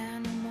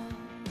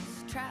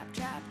 trap,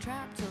 trap,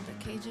 trap till the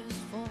cages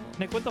full.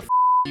 Nick, what the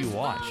do you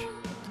watch?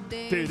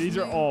 Dude, these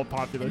are all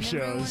popular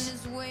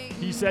shows.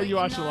 You said you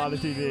watched a lot of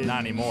TV.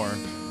 Not anymore.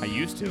 I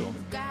used to.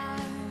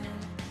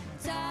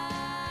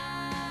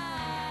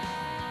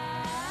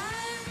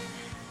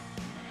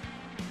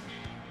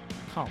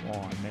 Come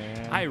on,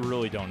 man. I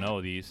really don't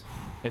know these.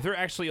 If they're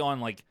actually on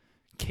like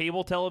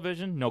cable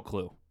television, no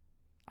clue.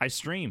 I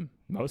stream.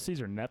 Most of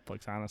these are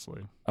Netflix,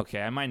 honestly.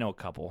 Okay, I might know a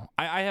couple.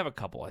 I have a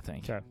couple, I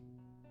think. Okay.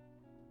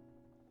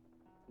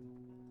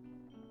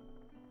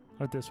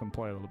 Let this one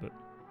play a little bit.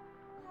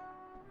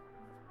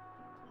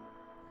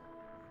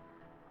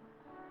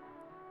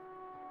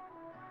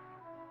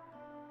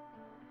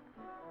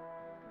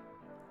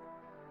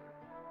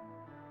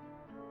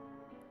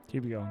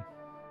 Keep it going.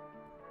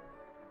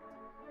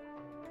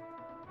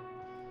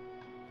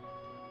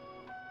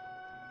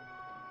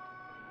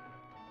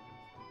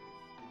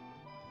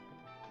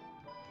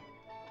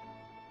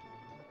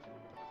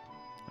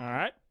 All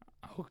right.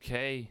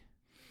 Okay.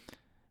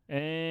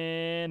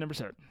 And number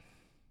 7.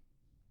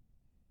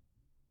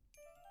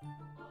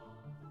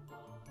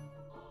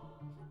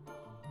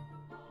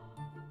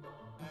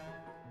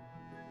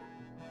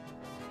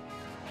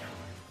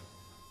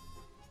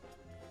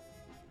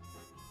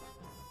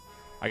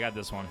 I got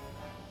this one.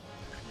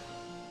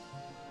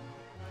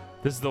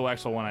 This is the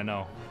actual one I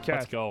know. 'Kay.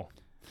 Let's go.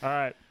 All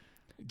right.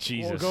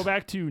 Jesus. We'll go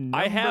back to number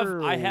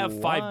I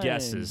have 5 1.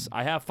 guesses.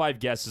 I have 5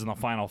 guesses in the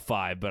final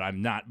 5, but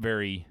I'm not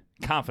very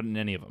confident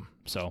in any of them.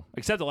 So,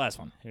 except the last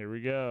one. Here we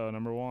go.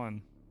 Number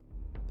 1.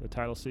 The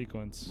title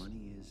sequence.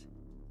 Money is,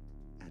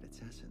 at its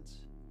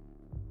essence,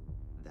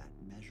 that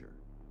measure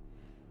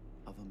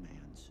of a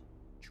man's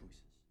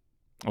choices.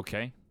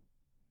 Okay.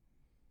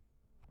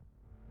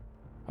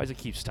 Why does it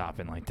keep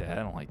stopping like that?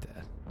 I don't like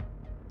that.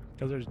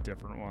 Because there's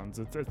different ones.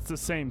 It's the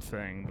same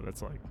thing, but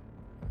it's like.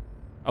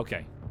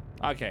 Okay.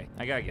 Okay.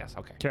 I got to guess.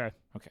 Okay. Okay.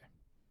 Okay.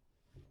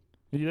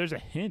 There's a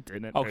hint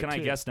in it. Oh, there, can I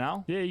too. guess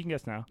now? Yeah, you can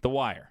guess now. The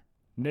Wire.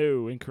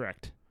 No,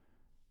 incorrect.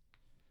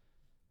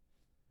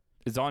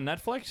 Is it on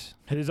Netflix?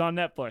 It is on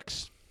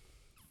Netflix.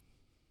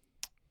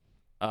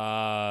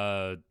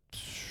 The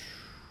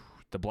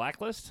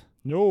Blacklist?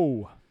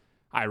 No.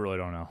 I really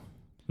don't know.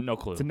 No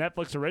clue. It's a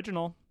Netflix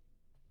original.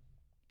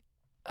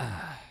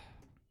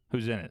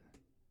 Who's in it?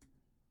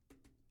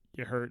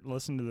 You heard.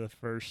 Listen to the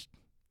first.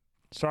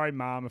 Sorry,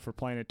 Mom, if we're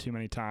playing it too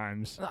many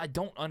times. I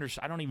don't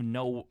understand. I don't even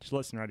know. Just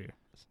listen right here.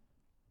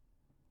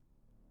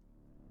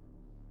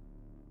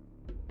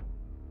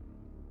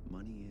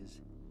 Money is,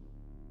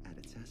 at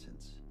its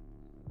essence,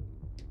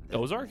 that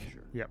Ozark?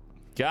 measure Yep.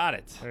 Got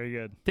it. Very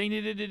good. Ding,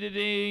 ding, ding, ding, ding,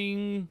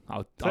 ding.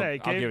 I'll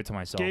give it to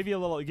myself. Gave you a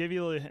little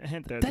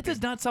hint there. That does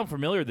not sound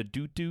familiar. The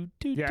do do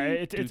do. Yeah, do,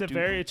 it's do, a do.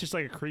 very. It's just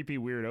like a creepy,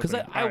 weird. Because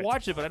opening. I All right.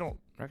 watched it, but I don't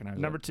recognize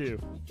Number it. 2.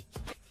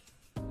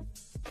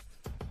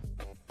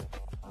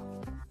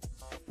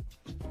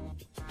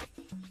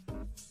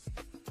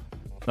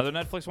 Another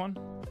Netflix one.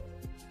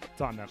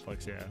 It's on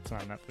Netflix. Yeah, it's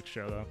not a Netflix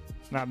show though.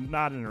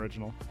 Not an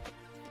original.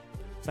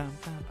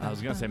 I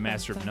was gonna say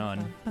Master of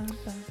None.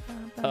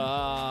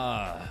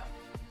 I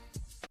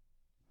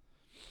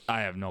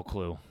have no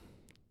clue.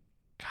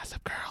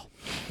 Gossip Girl.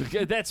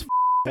 That's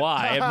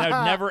why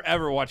I've never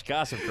ever watched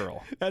Gossip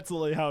Girl. That's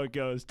literally how it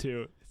goes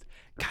too.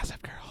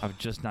 Gossip Girl. I would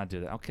just not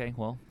do that. Okay,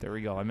 well there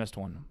we go. I missed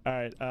one. All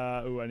right.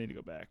 Ooh, I need to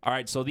go back. All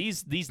right, so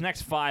these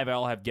next 5 I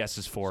all have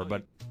guesses for,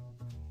 but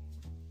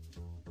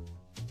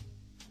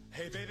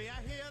Hey baby,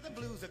 I hear the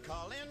blues are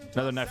calling.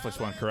 Another Netflix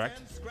one,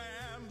 correct?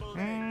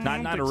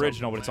 Not think so.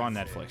 original, but it's on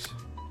Netflix.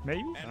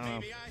 Maybe. I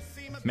don't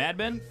know. Mad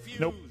Men?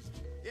 Nope.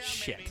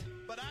 Shit.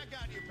 But I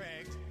got you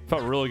pegged.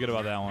 Felt really good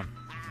about that one.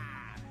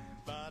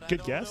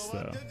 Good guess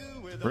though.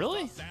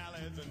 Really?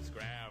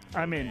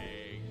 I mean,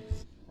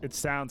 it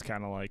sounds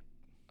kind of like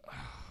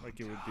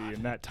it would be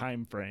in that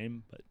time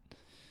frame, but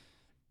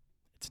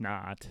it's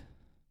not.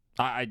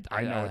 I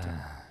know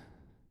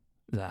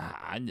it's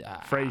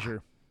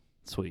Frasier.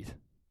 Sweet.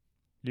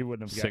 You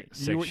wouldn't have Sick- got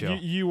sick show.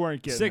 You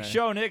weren't getting Sick that.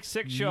 show, Nick.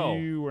 Sick show.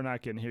 You were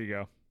not getting. Here you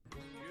go. You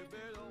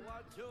better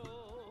watch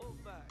your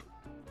back.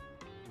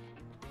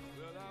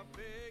 Well, I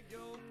beg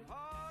your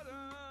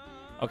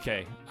pardon.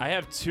 Okay, I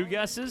have two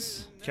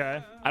guesses.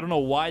 Okay. I don't know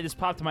why this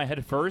popped in my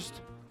head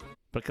first,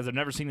 because I've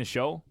never seen the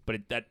show. But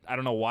I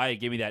don't know why it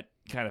gave me that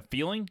kind of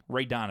feeling.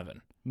 Ray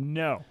Donovan.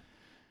 No.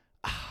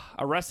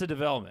 Arrested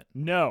Development.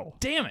 No.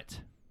 Damn it.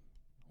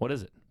 What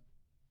is it?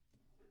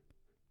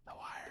 The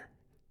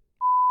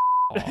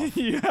Wire.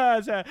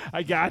 Yes,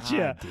 I got you.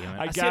 God damn it.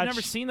 I See, got I've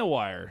never seen The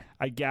Wire.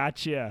 I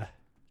got you.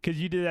 Because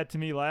you did that to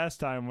me last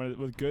time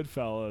with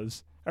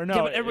Goodfellas. Or no,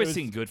 Yeah, but it everybody's was-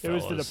 seen It was The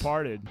Goodfellas.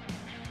 Departed.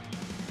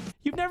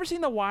 You've never seen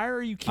The Wire?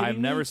 Are you kidding I've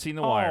me? never seen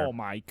The Wire. Oh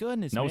my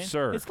goodness, No, man.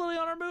 sir. It's literally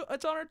on our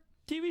it's on our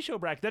TV show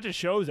bracket. That just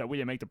shows that we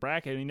didn't make the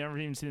bracket. We never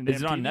even seen the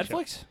Is it damn on TV show.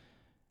 Netflix?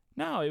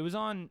 No, it was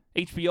on.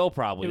 HBO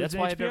probably. It was That's an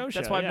why. HBO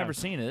That's show, why I've yeah. never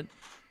seen it.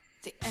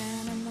 The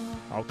animal.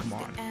 Oh come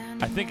on.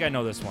 I think I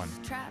know this one.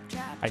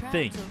 I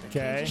think.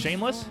 Okay.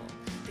 Shameless?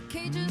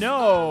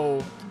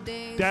 No,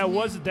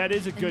 that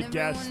is a good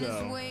guess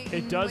though.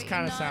 It does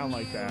kind of sound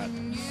like that,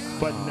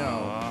 but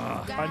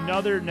no.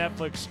 Another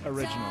Netflix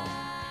original.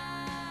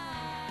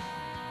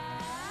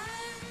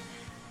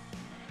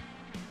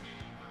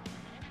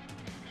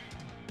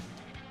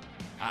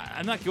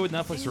 I'm not good with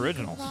Netflix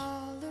originals.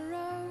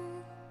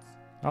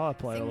 I'll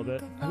play a little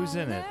bit. Who's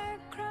in it?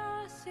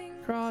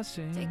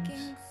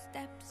 Crossings.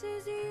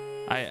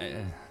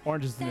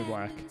 Orange is the New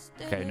Black.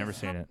 Okay, never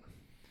seen it.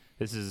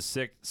 This is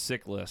a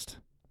sick list.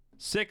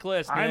 Sick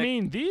list, Nick. I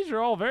mean, these are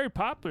all very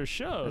popular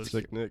shows.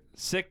 Sick Nick.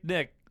 Sick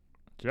Nick.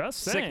 Just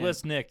saying. Sick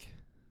list Nick.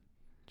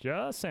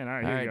 Just saying. All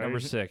right, All here right, you go. number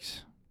Here's-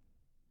 6.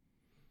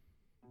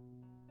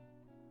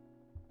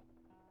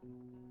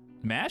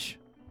 MASH?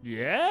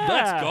 Yeah.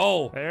 Let's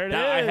go. There it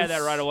Now, I had that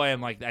is. right away.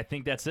 I'm like, I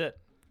think that's it.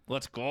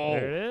 Let's go.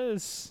 There it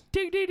is.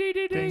 Ding, ding, ding,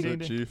 ding, Ding, ding. Is ding, it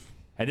ding. Chief?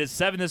 And it's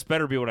 7. This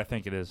better be what I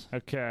think it is.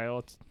 Okay,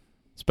 well,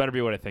 This better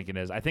be what I think it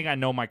is. I think I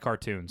know my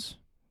cartoons.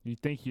 you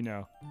think you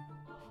know.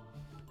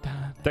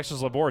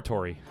 Dexter's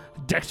Laboratory.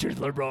 Dexter's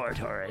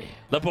Laboratory.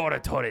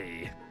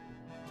 Laboratory.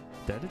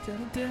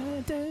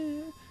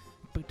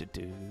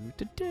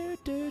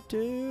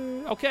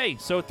 Okay,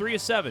 so 3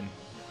 of 7.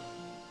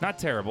 Not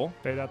terrible.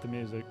 Fade out the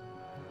music.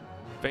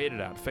 Fade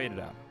it out. Fade it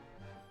out.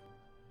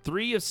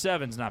 3 of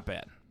 7's not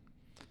bad.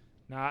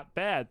 Not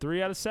bad.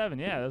 3 out of 7.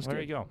 Yeah, that was There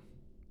good. you go.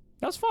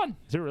 That was fun.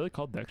 Is it really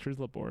called Dexter's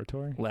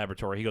Laboratory?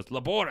 Laboratory. He goes,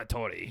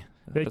 laboratory.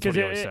 That's Because what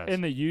he always says.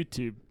 in the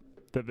YouTube,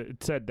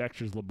 it said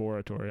Dexter's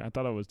Laboratory. I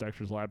thought it was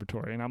Dexter's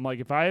Laboratory. And I'm like,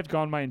 if I have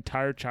gone my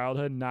entire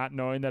childhood not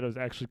knowing that it was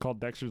actually called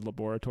Dexter's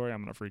Laboratory, I'm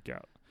going to freak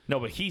out. No,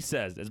 but he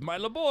says, it's my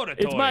laboratory.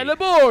 It's my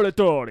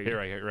laboratory. Here,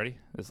 right, ready?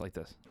 It's like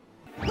this.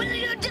 Will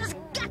you just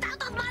get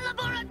out of my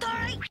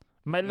laboratory?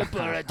 My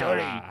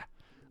laboratory.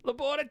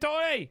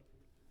 Laboratory.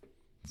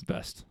 It's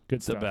best. Good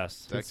It's the stuff.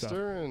 best. Good stuff.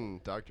 Dexter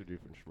and Dr.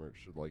 Doofenshmirtz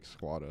should like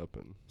squat up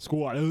and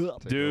Squad. take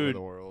over Dude.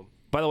 the world.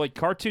 By the way,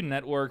 Cartoon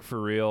Network for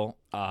real.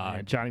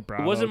 Johnny It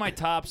Bravo. wasn't my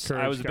tops. I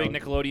Courage was a big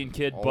Scout. Nickelodeon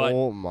kid, but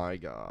Oh my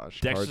gosh.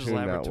 Dexter's Cartoon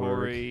Network.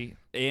 Laboratory.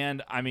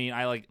 And, I mean,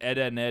 I like Ed,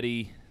 Edd and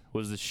Eddie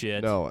was the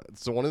shit. No,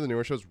 so one of the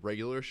newer shows,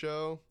 Regular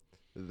Show.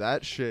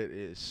 That shit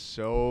is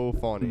so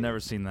funny.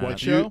 Never seen that. What If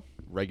show? you-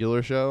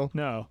 Regular Show.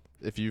 No.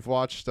 If you've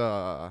watched,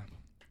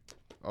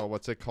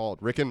 what's it called?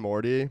 Rick and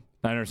Morty.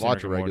 I never seen Watch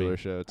Rick and Morty. Regular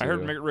Show. Too. I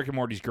heard Rick and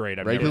Morty's great.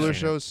 I've never Regular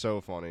seen Show's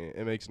so funny.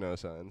 It makes no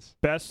sense.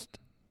 Best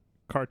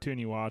cartoon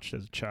you watched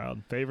as a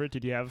child. Favorite?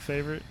 Did you have a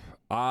favorite?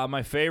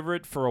 My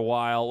favorite for a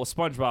while, well,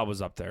 SpongeBob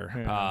was up there.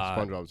 Yeah,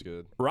 SpongeBob's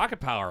good. Rocket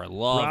Power. I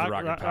loved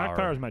Rocket Power. Rock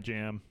Power is my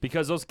jam.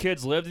 Because those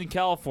kids lived in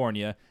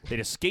California. They had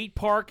a skate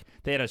park.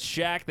 They had a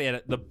shack. They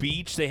had the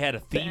beach. They had a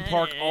theme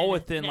park all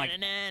within like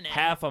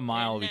half a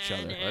mile of each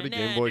other. I had a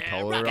Game Boy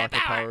Color Rocket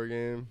Power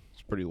game.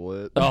 It's pretty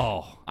lit.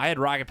 Oh, I had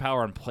Rocket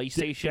Power on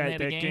PlayStation. Yeah, they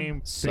had a that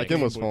game- That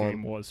game was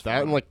fun.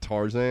 That and like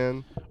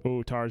Tarzan.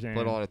 Ooh, Tarzan.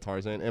 Played a lot of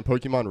Tarzan and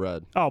Pokemon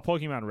Red. Oh,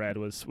 Pokemon Red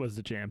was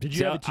the jam. Did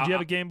you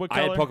have a Game Boy I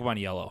Color? had Pokemon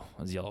Yellow.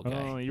 I was a yellow guy.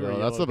 Oh, you were No, a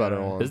that's yellow the better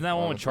guy. one. Isn't that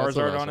one with That's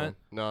the Charizard best on one. it?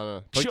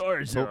 No.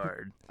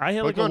 Charizard. I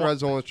had like Pokemon a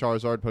Red's the one with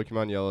Charizard.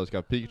 Pokemon Yellow's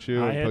got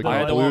Pikachu. I had and the- I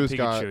had Pokemon the one with Blue's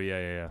got Pikachu.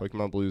 Yeah.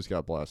 Pokemon Blue's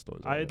got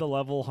Blastoise. I had the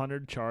level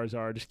 100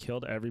 Charizard. Just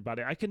killed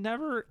everybody. I could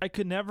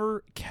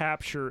never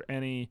capture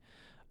any.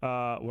 What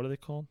are they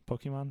called?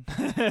 Pokemon.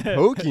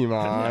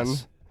 Pokemon.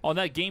 Yes. On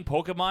that game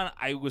Pokemon,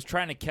 I was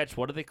trying to catch.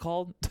 What are they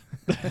called?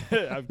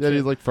 I'm Yeah,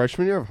 dude. Like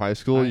freshman year of high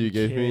school, you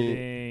gave me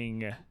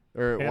kidding.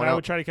 or And when I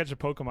would try to catch a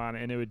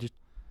Pokemon, and it would just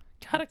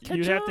Gotta catch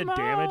you'd have to 'em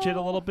damage it a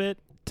all. little bit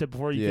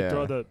before you could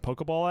throw the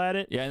Pokeball at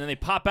it. Yeah, and then they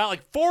pop out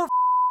like 4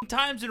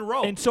 times in a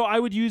row. And so I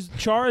would use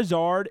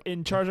Charizard,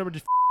 and Charizard would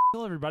just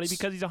kill everybody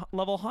because he's a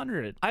level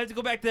 100. I have to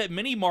go back to that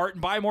mini mart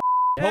and buy more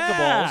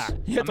Yeah.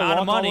 Pokeballs. You have to I'm out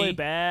walk of all the way money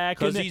back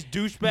because and these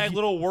douchebag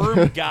little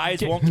worm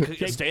guys won't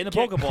stay in the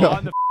get Pokeball. caught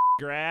in the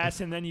grass,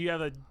 and then you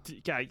have a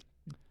guy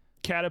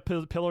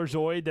Caterpillar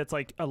Zoid that's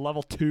like a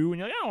level 2, and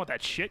you're like, I don't want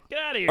that shit. Get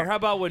out of here. Or how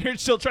about when You're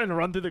still trying to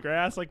run through the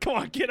grass? Like, come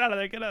on, get out of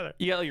there, get out of there.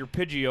 you got like your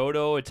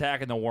Pidgeotto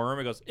attacking the worm?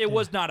 It goes, it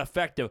was not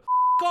effective.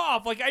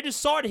 Off! Like I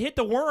just saw it hit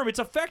the worm. It's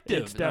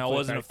effective. It's No, it definitely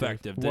wasn't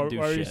effective. Didn't What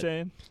do are shit. you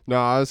saying? No,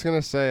 I was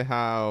gonna say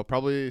how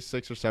probably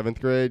 6th or 7th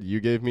grade you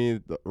gave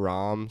me the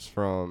ROMs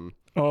from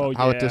Oh,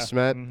 how yeah. at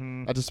Desmet.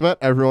 Mhm. At Desmet,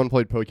 everyone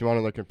played Pokemon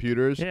on their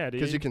computers. Yeah, dude.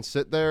 Because you can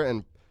sit there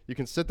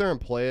and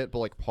play it, but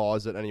like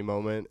pause at any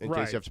moment in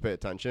Right. case you have to pay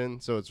attention.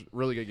 So it's a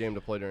really good game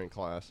to play during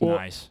class. Well,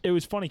 Nice. It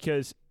was funny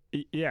because,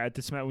 yeah, at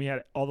Desmet we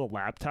had all the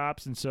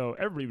laptops, and so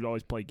everybody would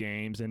always play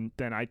games, and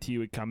then IT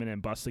would come in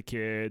and bust the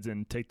kids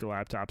and take their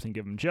laptops and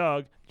give them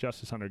Jug,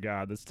 Justice Under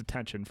God. That's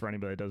detention for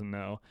anybody that doesn't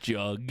know.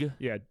 Jug.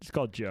 Yeah, it's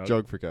called Jug.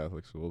 Jug for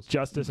Catholic schools.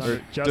 Justice Or Under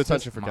Justice,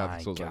 detention for My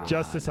Catholic schools. I God. mean.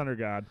 Justice Under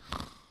God.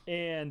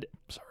 And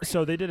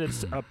so they did a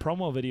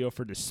promo video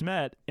for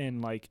Desmet,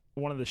 and like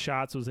one of the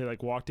shots was they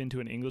like walked into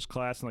an English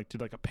class and like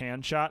did like a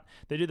pan shot.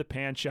 They did the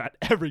pan shot.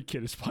 Every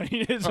kid is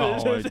playing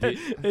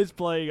is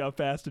playing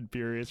Fast and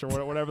Furious or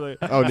whatever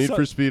they. Oh, Need So-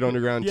 for Speed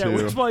Underground Yeah, 2.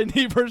 we was playing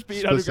Need for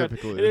Speed Underground.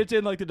 Specifically. And it's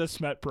in like the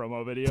Desmet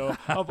promo video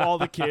of all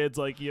the kids.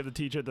 Like you have the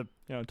teacher,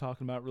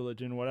 talking about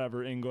religion,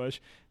 whatever,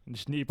 English, and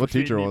just Need for What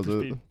Speed. teacher Need was for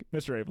it? Speed.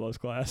 Mr. Abelow's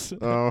class.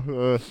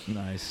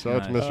 Nice. Shout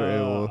out to nice. Mr.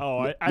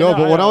 Abel. I No, know,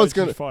 but I what know, I was it's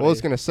just gonna what I was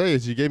funny. gonna say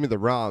is you gave me the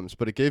ROMs,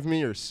 but it gave me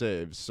your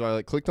saves. So I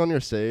like clicked on your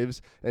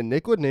saves, and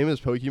Nick would name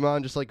his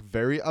Pokemon just like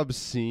very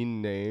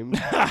obscene names.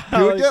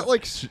 He would get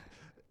like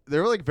they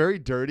were like very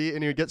dirty,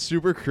 and he would get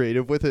super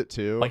creative with it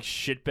too. Like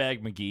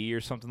shitbag McGee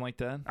or something like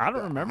that. I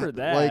don't remember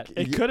that. like,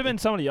 It could have been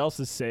somebody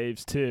else's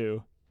saves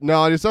too.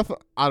 no, it's stuff.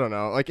 I don't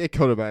know. Like it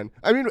could have been.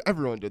 I mean,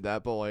 everyone did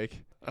that, but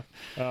like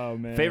Oh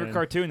man. Favorite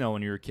cartoon though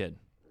when you were a kid?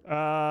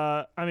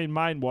 I mean,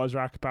 mine was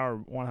Rocket Power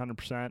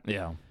 100%,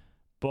 Yeah.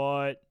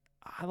 but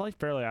I like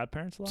Fairly Odd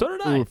Parents a lot. So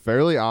did I. ooh,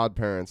 Fairly Odd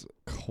Parents,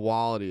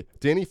 quality.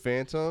 Danny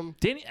Phantom.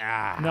 Danny. No,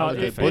 I was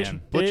a it- big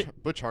fan.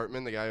 Butch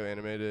Hartman, the guy who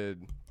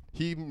animated,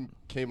 he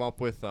came up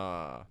with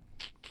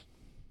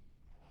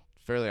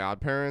Fairly Odd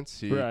Parents.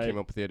 He Right. came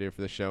up with the idea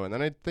for the show, and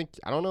then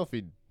I don't know if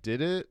he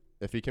did it,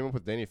 if he came up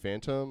with Danny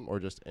Phantom or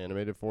just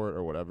animated for it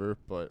or whatever.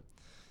 But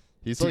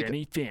he's like,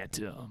 Danny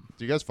Phantom.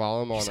 do you guys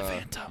follow him on He's a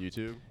phantom.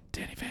 YouTube?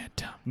 Danny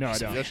Phantom. No, I He's a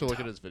don't. You guys should look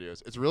at his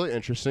videos. It's really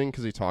interesting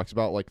because he talks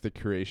about like the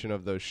creation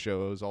of those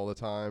shows all the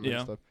time Yeah.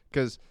 and stuff.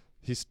 Because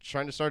he's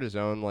trying to start his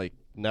own like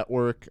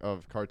network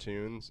of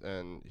cartoons,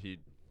 and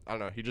I don't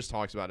know, he just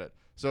talks about it.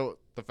 So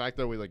the fact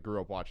that we like grew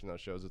up watching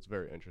those shows, it's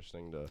very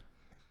interesting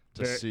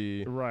to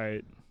see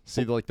Right.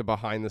 like the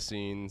behind the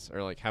scenes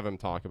or like have him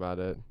talk about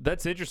it.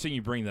 That's interesting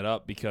you bring that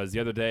up because the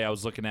other day I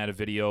was looking at a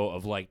video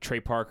of like Trey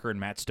Parker and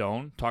Matt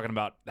Stone talking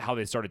about how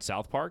they started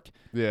South Park.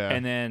 Yeah.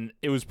 And then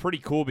it was pretty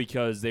cool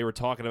because they were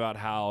talking about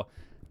how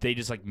they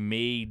just like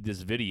made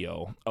this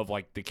video of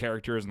like the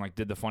characters and like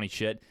did the funny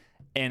shit.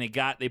 And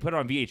they put it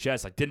on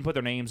VHS, like didn't put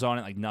their names on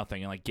it, like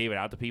nothing, and like gave it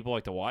out to people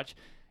like to watch.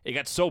 It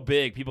got so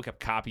big, people kept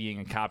copying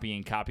and copying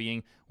and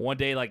copying. One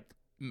day, like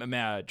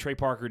Trey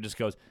Parker just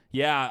goes,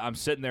 "Yeah, I'm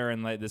sitting there,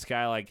 and like this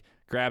guy like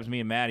grabs me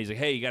and Matt. He's like,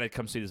 "Hey, you got to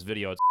come see this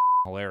video. It's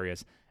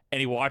hilarious." And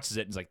he watches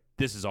it and he's like,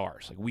 "This is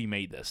ours. Like we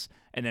made this."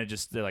 And then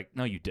they're like,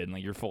 "No, you didn't.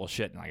 Like you're full of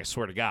shit." And like I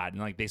swear to God.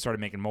 And like they started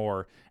making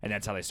more, and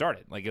that's how they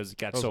started. Like it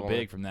got so wild.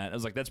 big from that. I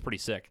was like, that's pretty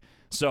sick.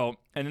 So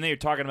and then they were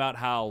talking about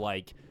how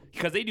like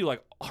because they do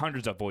like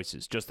hundreds of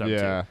voices just them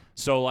Yeah. two.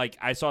 So like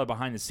I saw the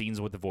behind the scenes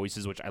with the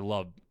voices, which I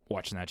love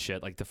watching that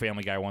shit. Like the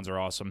Family Guy ones are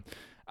awesome.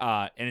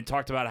 And it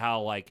talked about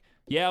how like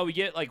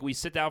we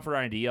sit down for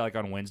an idea like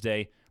on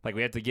Wednesday. Like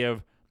we have to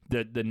give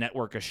the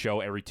network a show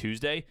every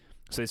Tuesday.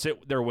 So they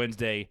sit there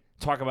Wednesday,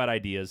 talk about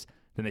ideas.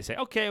 Then they say,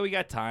 okay, we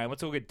got time.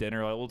 Let's go get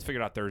dinner. We'll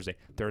figure it out Thursday.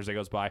 Thursday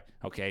goes by.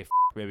 Okay,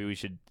 maybe we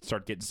should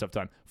start getting stuff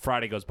done.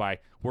 Friday goes by.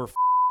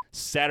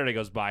 Saturday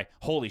goes by.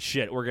 Holy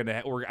shit, I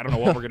don't know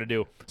what we're gonna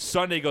do.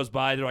 Sunday goes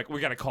by. They're like, we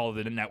gotta call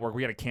the network.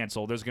 We gotta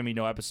cancel. There's gonna be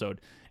no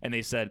episode. And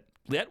they said,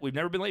 we've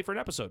never been late for an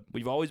episode.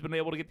 We've always been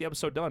able to get the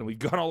episode done. We've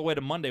gone all the way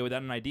to Monday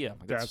without an idea.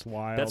 Like, That's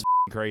wild. That's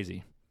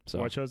crazy. So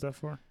What show's that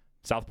for?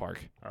 South Park.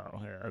 Oh,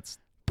 yeah, that's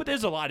But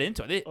there's a lot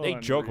into it. They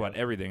joke Unreal. about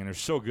everything, and they're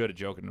so good at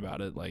joking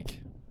about it.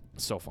 Like,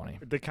 it's so funny.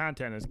 the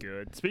content is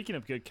good. Speaking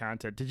of good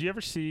content, did you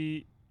ever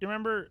see? You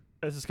remember?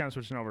 This is kind of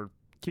switching over.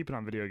 Keeping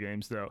on video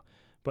games though,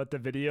 but the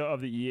video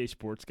of the EA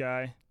Sports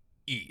guy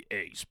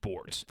EA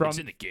Sports. from it's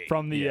in the game.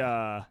 from the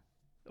Yeah.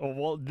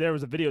 well, there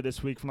was a video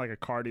this week from like a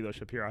car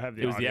dealership here. I have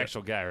the It was audio. the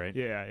actual guy, right?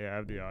 Yeah, I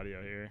have the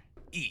audio here.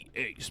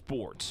 EA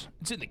Sports.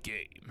 It's in the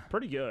game.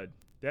 Pretty good.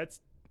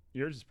 That's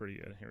yours is pretty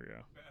good. Here we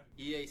go.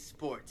 EA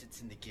Sports,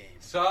 it's in the game.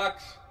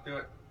 Sucks. Do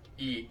it.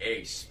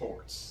 EA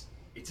Sports.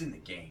 It's in the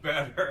game.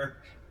 Better.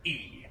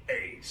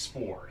 EA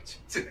Sports.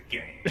 It's in the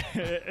game.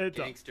 It's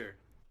a- Gangster.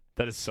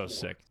 That is so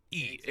sick.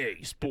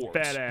 EA Sports.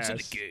 It's in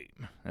badass. the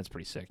game. That's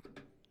pretty sick.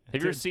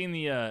 Have you ever seen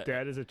the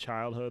That is a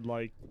childhood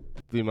like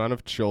The amount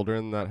of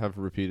children that have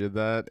repeated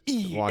that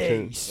EA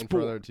watching in front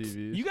of their Sports.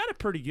 TVs. You got it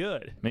pretty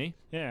good. me?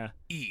 Yeah.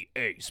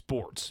 EA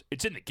Sports.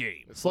 It's in the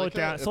game. Slow like it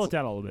down. a- Slow it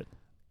down a little bit.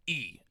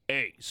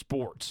 EA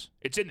Sports.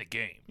 It's in the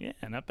game. Yeah,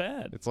 not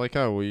bad. It's like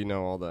how we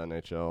know all the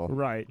NHL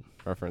Right.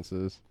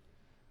 references.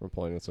 We're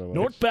playing it so much.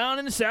 Northbound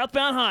and the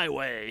southbound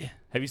highway.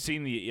 Have you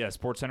seen the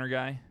Sports Center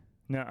guy?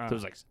 Nuh-uh. So it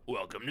was like,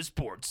 welcome to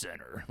Sports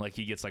Center. Like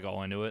he gets like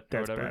all into it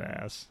That's or whatever.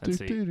 badass. Let's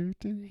see.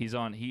 Do-do-do-do. He's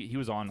on. He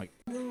was on like.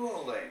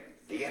 Rolling.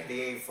 The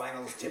NBA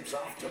Finals tips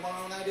off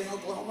tomorrow night in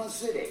Oklahoma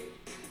City.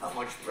 How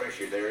much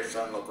pressure there is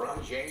on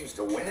LeBron James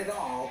to win it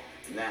all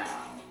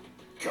now.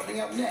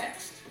 Coming up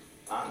next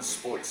on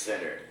Sports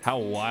Center. How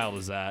wild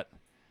is that?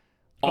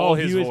 All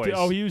his he was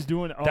voice. he was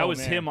doing. Oh, that was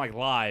man. him like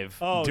live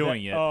Oh,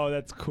 doing it. Oh,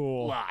 that's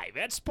cool. Live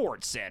at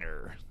Sports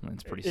Center.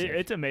 That's pretty sick.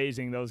 It's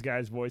amazing those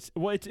guys' voice.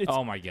 Well, it's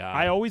oh my god.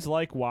 I always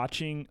like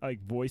watching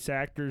like voice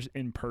actors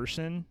in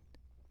person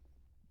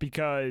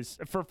because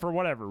for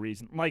whatever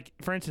reason, like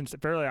for instance,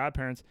 Fairly Odd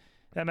Parents,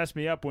 that messed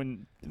me up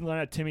when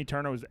Timmy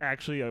Turner was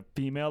actually a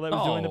female that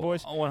was doing the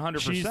voice. 100%.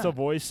 She's the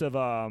voice of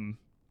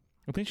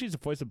I think she's the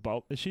voice of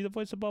Bubble. Is she the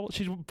voice of Bubble?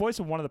 She's the voice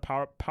of one of the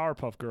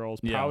Powerpuff Girls,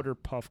 Yeah. Powder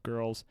Puff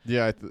Girls.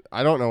 Yeah,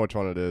 I don't know which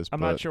one it is. I'm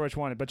but not sure which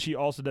one, but she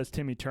also does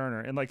Timmy Turner.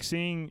 And like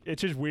seeing,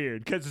 it's just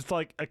weird because it's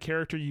like a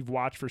character you've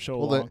watched for so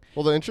long.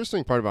 The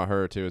interesting part about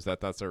her too is that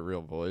that's her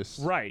real voice.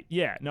 Right?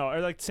 Yeah. No. Or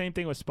like the same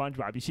thing with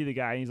SpongeBob. You see the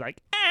guy, and he's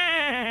like,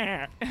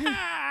 ah,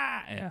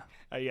 ah. Yeah.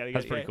 Oh, you gotta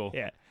That's get pretty it. cool.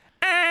 Yeah.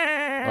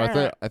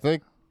 I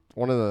think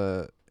one of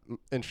the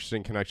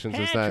interesting connections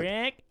is that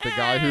the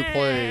guy who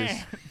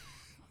plays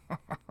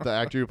the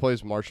actor who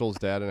plays Marshall's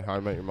dad in How I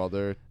Met Your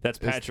Mother. That's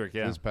Patrick,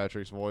 yeah. Is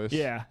Patrick's voice.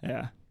 Yeah.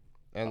 Yeah.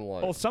 And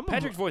like, Well, some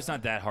Patrick's voice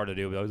not that hard to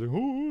do, but I was like,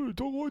 oh, I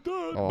don't like that.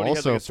 oh, But he has,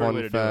 also like, a certain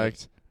way fun to do it.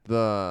 fact: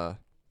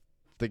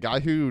 the guy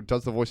who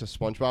does the voice of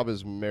SpongeBob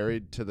is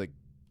married to the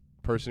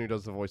person who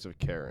does the voice of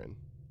Karen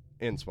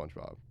in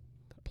SpongeBob,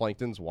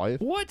 Plankton's wife.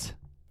 What?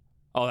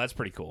 Oh, that's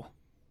pretty cool.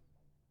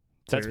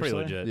 That's pretty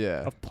Seriously? legit.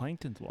 Yeah. of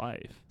Plankton's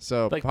wife.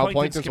 So Like how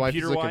Plankton's Plankton's wife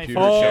is computer a wife?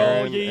 computer Oh,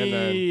 Karen, yeah, and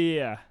then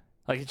yeah.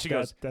 Like she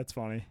goes, That's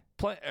funny.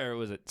 or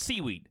was it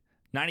seaweed?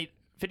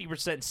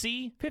 50%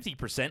 sea,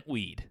 50%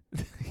 weed.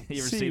 You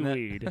ever seen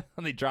Seaweed. that?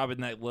 When they drop it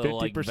in that little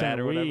like 50% vat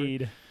or whatever.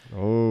 weed.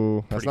 oh,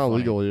 that's Pretty not funny.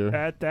 legal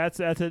here. That's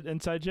an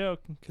inside joke.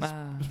 'Cause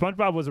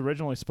SpongeBob was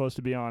originally supposed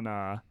to be on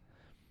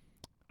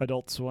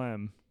Adult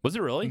Swim. Was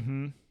it really?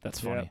 Mm-hmm. That's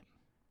funny. Yep.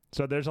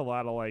 So there's a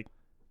lot of like.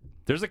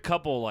 There's a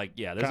couple there's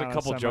a kinda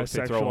couple jokes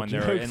they throw in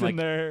there, jokes and like in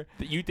there.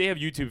 they have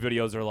YouTube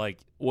videos that are like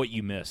what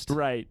you missed.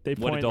 Right. They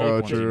What point, adult Oh,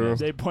 ones you true.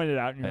 missed. they pointed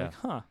out, and you're Yeah. like,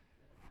 huh.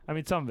 I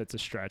mean, some of it's a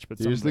stretch, but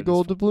some Here's of the it is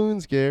gold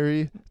doubloons,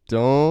 Gary.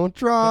 Don't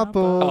drop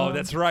them. Oh,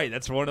 that's right.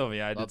 That's one of them.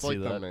 Yeah, I did That's see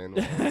like that. the main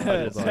one.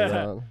 I did see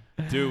that.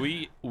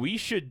 Dude, we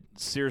should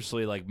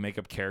seriously like make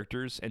up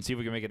characters and see if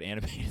we can make an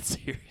animated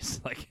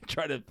series. Like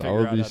try to That figure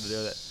would out be how to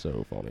do that.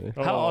 so funny.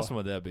 How Oh. awesome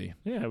would that be?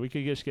 Yeah, we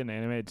could just get an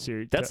animated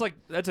series.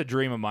 That's a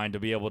dream of mine to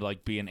be able to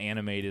like be an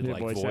animated Be a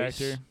like voice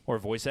voice actor? or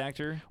voice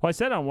actor. Well, I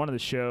said on one of the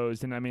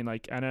shows, and I mean,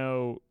 like, I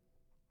know,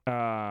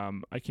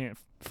 I can't.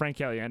 Frank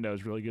Caliendo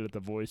is really good at the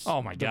voice.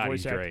 Oh my the god, voice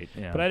he's act- great.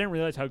 Yeah. But I didn't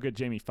realize how good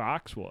Jamie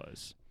Foxx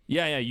was.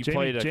 yeah, you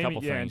played a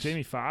couple yeah, things. and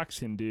Jamie Foxx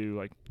can do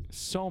like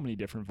so many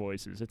different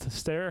voices. It's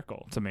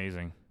hysterical. It's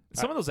amazing.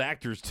 Some of those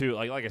actors too,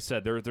 like I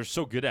said, they're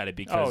so good at it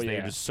because Oh, they're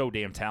yeah. just so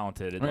damn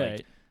talented and Right.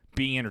 like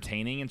being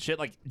entertaining and shit.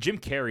 Like Jim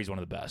Carrey's one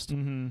of the best.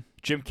 Mm-hmm.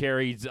 Jim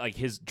Carrey's like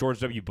his George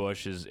W.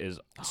 Bush is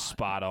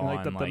spot on.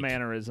 Like the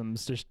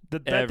mannerisms, just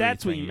that's what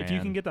everything, if you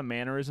man. can get the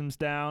mannerisms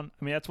down.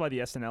 I mean, that's why the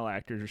SNL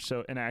actors are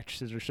so and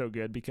actresses are so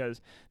good because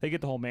they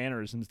get the whole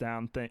mannerisms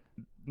down.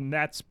 And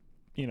that's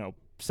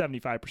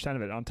 75%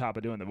 of it on top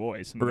of doing the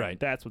voice. And Right.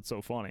 That's what's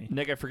so funny.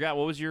 Nick, I forgot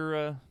what was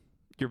your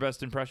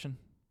best impression?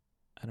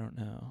 I don't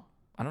know.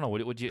 I don't know.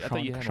 What would you? I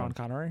thought you had Sean one.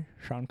 Connery.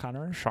 Sean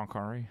Connery. Sean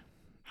Connery.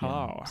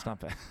 Hello. It's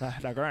not bad.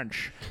 The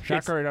Grinch.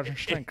 Zachary doesn't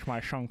stink. My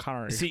Sean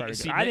Connery. is See- very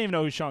see, good. I Nick- didn't even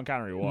know who Sean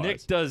Connery was.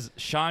 Nick does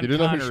Sean You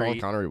didn't know Connery, who Sean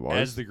Connery was?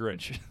 as the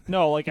Grinch.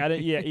 No, like I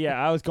didn't. Yeah.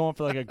 I was going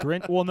for like a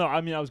Grinch. Well, no,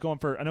 I mean I was going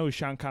for. I know who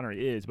Sean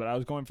Connery is, but I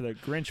was going for the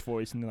Grinch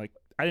voice, and like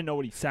I didn't know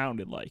what he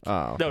sounded like.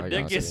 Oh, No, I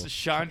Nick got is you.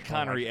 Sean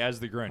Connery as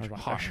the Grinch. Oh,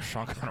 Hi,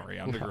 Sean Connery,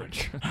 I'm the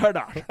Grinch. Heard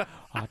that?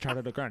 I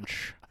tried the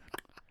Grinch.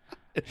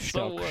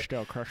 So,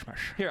 Still Christmas.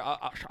 here,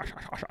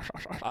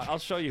 I'll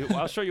show you.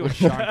 I'll show you what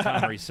Sean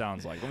Connery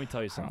sounds like. Let me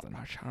tell you something.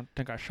 I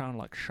think I sound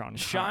like Sean.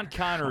 Sean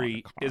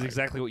Connery is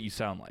exactly what you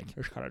sound like.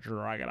 Just gotta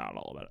drag it out a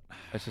little bit.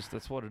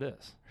 That's what it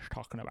is. Just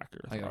talking about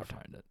your I gotta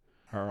throat. find it.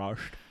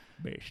 Roast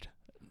beast.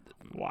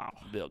 Wow.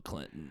 Bill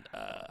Clinton.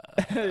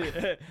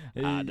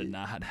 I did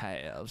not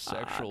have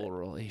sexual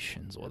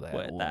relations with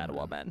that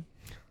woman.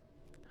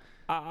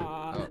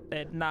 I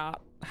did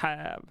not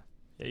have.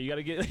 Yeah, you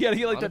gotta get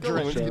like that Monica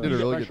direction. Lewinsky did a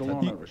really good Special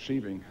thing. honor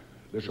receiving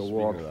this Speaking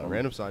award of that, from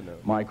random side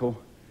note.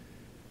 Michael.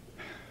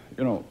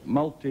 You know,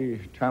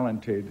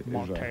 multi-talented is a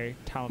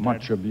Multi-talented.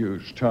 much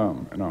abused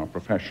term in our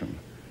profession.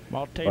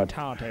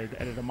 Multi-talented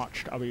and a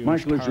much abused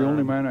Michael is the only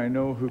term man I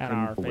know who in can,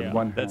 our with field.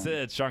 one That's hand.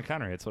 it. It's Sean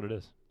Connery. That's what it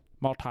is.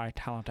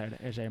 Multi-talented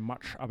is a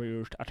much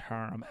abused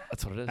term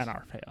That's what it is. in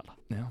our field.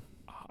 Yeah.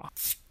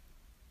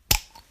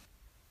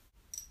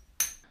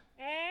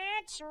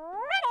 It's ready.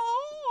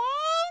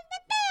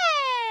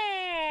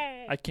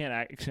 I can't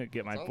actually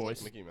get my Sounds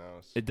voice. like Mickey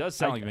Mouse. It does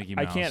sound like Mickey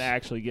Mouse. I can't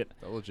actually get.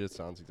 That legit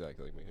sounds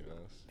exactly like Mickey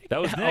Mouse.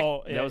 That was Nick.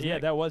 Oh, yeah, that was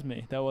Nick. that was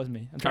me. That was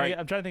me. I'm trying.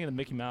 I'm trying to think of the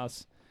Mickey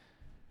Mouse.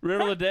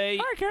 Riddle of the day.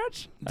 Hi,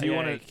 Catch. Do you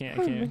want I to? can't.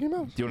 I can't. Mickey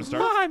Mouse. Do you want to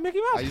start? Hi, Mickey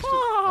Mouse. I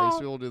used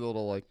to be able to do the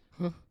little like.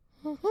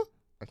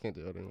 I can't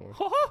do it anymore.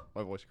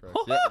 My voice cracks.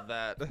 Yeah,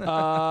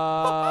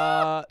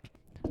 that.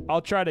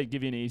 I'll try to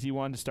give you an easy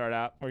one to start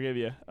out, or give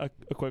you a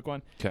quick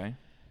one. Okay.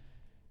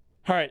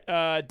 All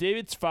right.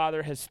 David's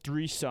father has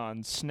 3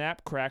 sons: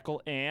 Snap,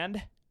 Crackle,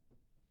 and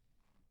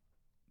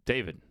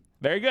David.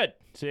 very good.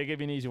 So I give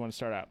you an easy one to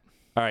start out.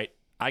 All right.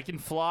 I can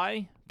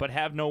fly, but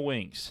have no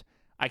wings.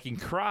 I can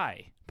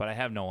cry, but I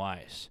have no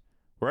eyes.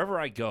 Wherever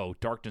I go,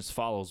 darkness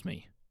follows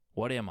me.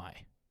 What am I?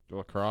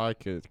 Well, cry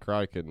could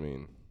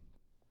mean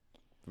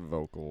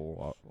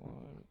vocal.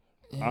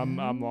 I'm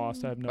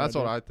lost. I have no That's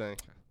idea. what I think.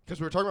 Because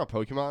we were talking about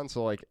Pokemon,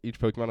 so like each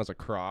Pokemon has a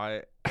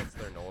cry. That's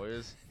their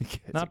noise.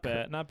 Not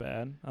bad. Not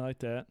bad. I like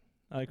that.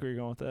 I like where you're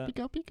going with that.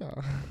 Pika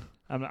pika.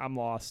 I'm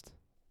lost.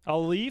 A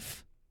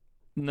leaf?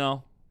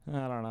 No.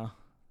 I don't know.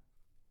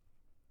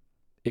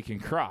 It can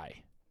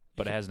cry,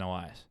 but it has no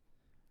eyes.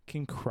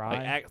 Can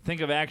cry. Like,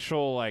 think of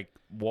actual like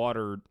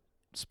water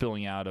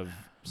spilling out of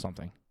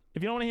something.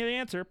 If you don't want to hear the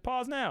answer,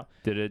 pause now.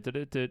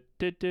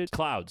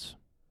 Clouds.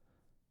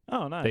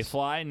 Oh, nice. They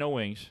fly, no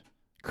wings.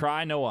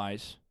 Cry, no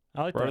eyes.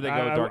 I like Wherever that.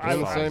 they go, darkness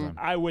follows follows them.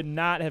 I would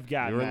not have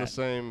gotten You were in that. the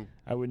same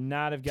I would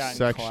not have gotten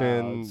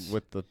section clouds.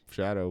 with the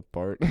shadow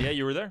part. Yeah,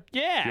 you were there.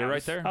 Yeah. You're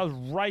right there. I was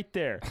right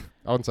there.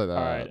 I wouldn't say that.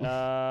 All right.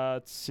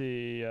 Let's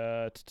see.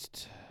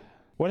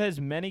 What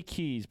has many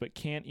keys but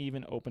can't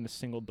even open a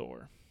single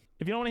door?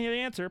 If you don't want to hear the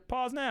answer,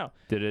 pause now.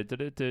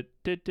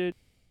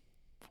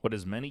 What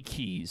has many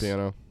keys?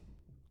 Piano.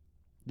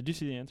 Did you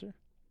see the answer?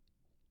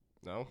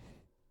 No.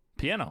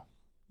 Piano.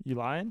 You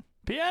lying?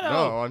 Piano.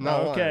 No, I'm not.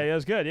 Okay, lying. that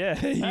was good. Yeah.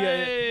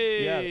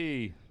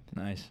 Hey.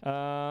 Nice.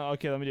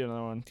 Okay, let me do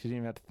another one because you didn't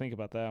even have to think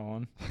about that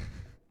one.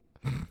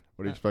 What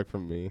do you expect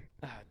from me?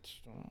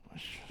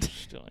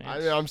 Still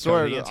I'm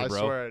sorry. the answer, I bro.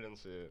 swear I didn't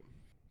see it.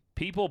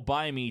 People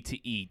buy me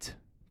to eat,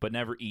 but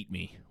never eat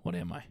me. What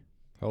am I?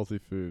 Healthy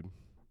food.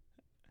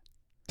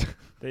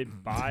 They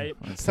buy.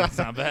 It's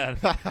not bad.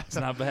 It's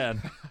not bad.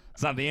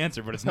 It's not the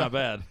answer, but it's not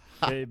bad.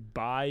 They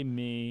buy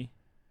me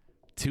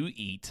To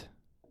eat,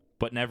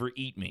 but never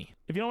eat me.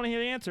 If you don't want to hear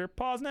the answer,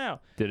 pause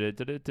now. Like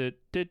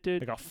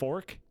a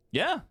fork?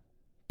 Yeah,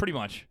 pretty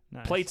much.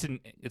 Nice. Plates and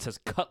it says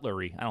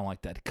cutlery. I don't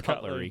like that.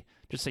 Cutlery.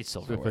 Just say It's the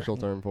silverware. official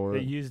term for They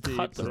it. used it.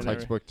 It's a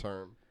textbook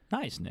term.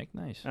 Nice, Nick.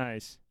 Nice.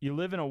 Nice. You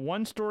live in a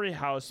 1-story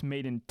house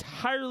made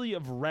entirely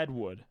of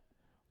redwood.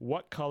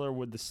 What color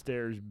would the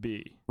stairs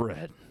be?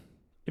 Red.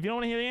 If you don't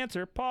want to hear the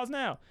answer, pause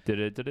now.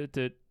 There's no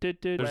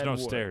Redwood.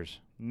 stairs.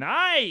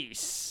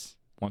 Nice.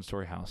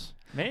 1-story house.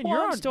 Man, One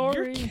you're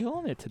story.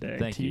 killing it today,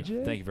 Thank TJ.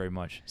 you. Thank you very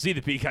much. See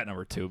the Peacock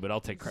number 2, but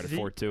I'll take credit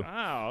for it too.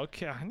 Wow,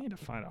 okay. I need to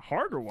find a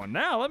harder one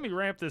now. Let me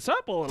ramp this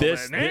up a little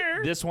This bit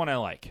here. this one I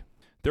like.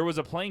 There was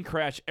a plane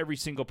crash. Every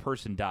single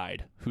person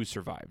died. Who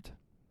survived?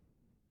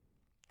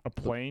 A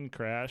plane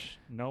crash?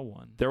 No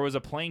one. There was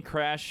a plane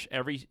crash.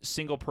 Every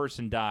single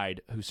person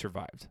died. Who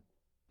survived?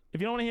 If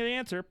you don't want to hear the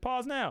answer,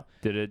 pause now.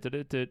 The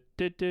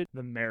Yes.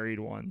 married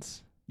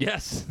ones.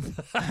 Nice.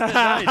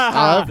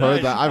 I've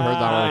heard that. I've heard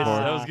that one Nice. before.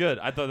 That was good.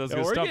 I thought that was Yeah,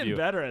 going to we're stump getting you.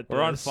 better at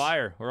We're on this.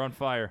 fire. We're on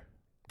fire.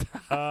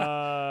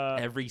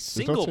 Every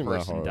single seem that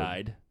person hard.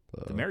 died.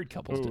 The married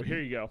couples Ooh, did. here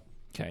you go.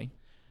 Okay.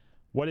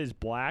 What is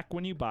black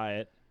when you buy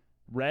it,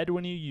 red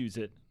when you use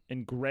it,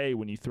 and gray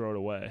when you throw it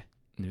away?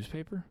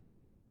 Newspaper?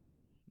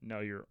 No,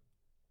 you're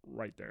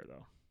right there,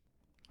 though.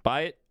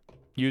 Buy it,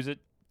 use it,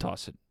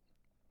 toss it.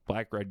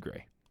 Black, red,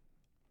 gray.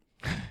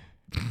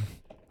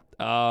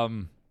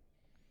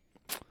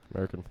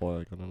 American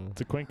flag. I don't know.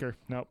 It's a quinker.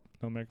 Nope,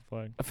 no American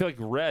flag. I feel like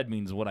red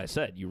means what I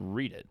said. You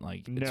read it.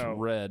 Like it's No.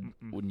 red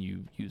when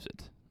you use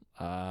it.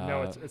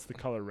 No, it's the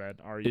color red.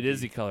 R-E-D. It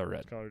is the color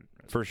red. It's color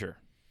red. For sure.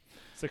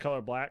 It's the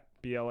color black,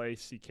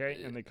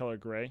 BLACK, and the color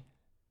gray,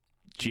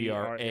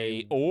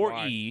 GRA or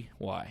EY.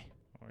 R-E-Y.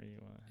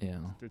 Yeah.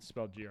 It's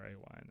spelled GRAY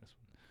in this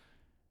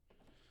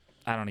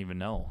I don't even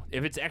know.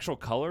 If it's actual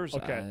colors.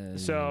 one. Okay,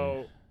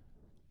 so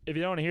if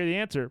you don't want to hear the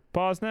answer,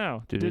 pause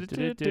now.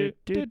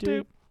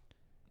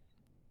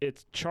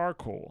 It's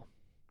charcoal.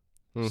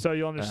 So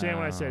you'll understand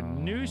when I said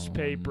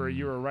newspaper,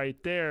 you were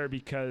right there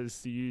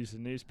because you use the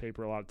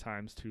newspaper a lot of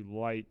times to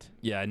light.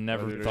 Yeah, I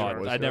never Whether thought.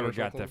 there's I never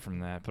charcoal? got that from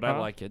that, but I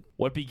like it.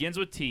 What begins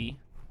with T,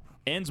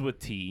 ends with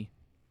T,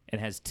 and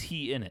has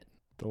T in it?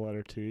 The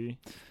letter T.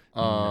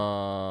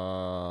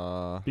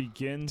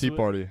 Begins Tea with-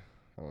 Party.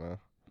 I don't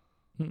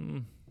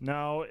know.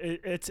 No,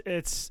 it's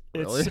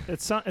Really?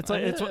 it's one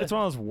of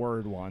those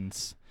word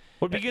ones.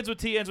 What begins with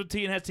T, ends with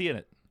T, and has T in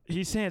it?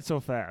 He's saying it so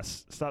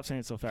fast. Stop saying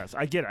it so fast.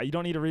 I get it. You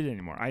don't need to read it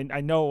anymore.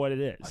 I know what it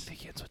is. What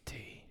begins with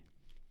T?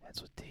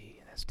 ends with T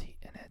and has T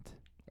in it.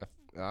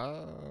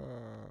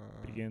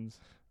 Begins.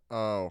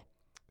 Oh.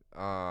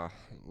 I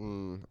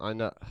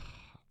know.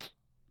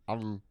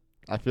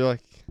 I feel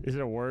like. Is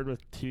it a word with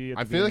T? At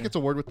the I feel like beginning? it's a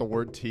word with the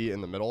word T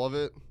in the middle of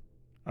it.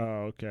 Oh,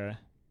 okay.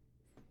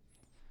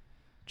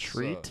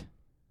 Treat.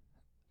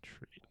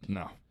 Treat.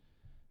 No.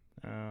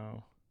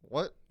 Oh.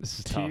 What? This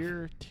is tough.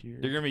 Tier.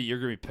 You're gonna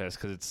be pissed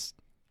because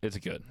it's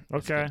good.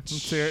 It's Okay. good.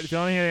 Let's hear it. If you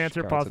only hear the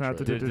answer, pause now.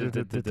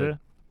 Concentrate.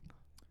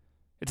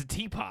 It's a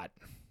teapot.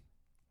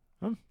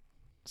 Hmm.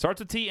 Starts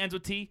with T, ends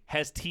with T,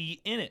 has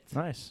T in it.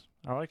 Nice.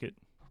 I like it.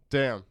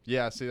 Damn.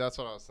 Yeah. See, that's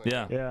what I was thinking.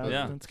 Yeah.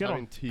 Yeah. That's a good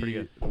Having one. T, Pretty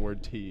good. the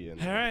word T.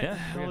 And All right.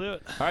 Yeah, We'll do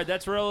it. All right,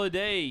 that's Roll of the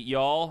Day,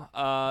 y'all.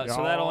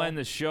 So that'll end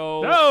the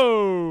show.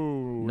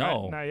 No.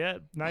 No. Not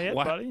yet. Not yet,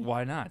 Why, buddy.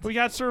 why not? We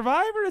got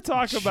Survivor to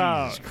talk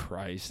about. Jesus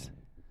Christ.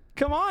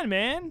 Come on,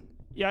 man.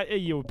 Yeah,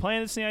 you were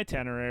playing this in the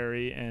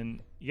itinerary,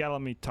 and you gotta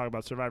let me talk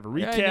about Survivor.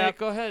 Recap. Yeah, Nick,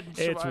 go ahead.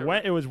 It's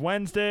Survivor. it was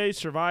Wednesday,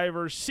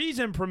 Survivor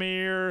season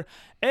premiere,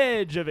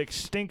 Edge of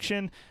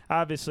Extinction.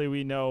 Obviously,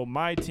 we know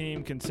my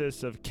team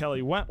consists of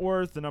Kelly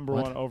Wentworth, the number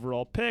What? 1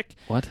 overall pick.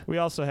 What? We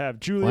also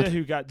have Julia, What?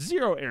 who got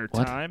 0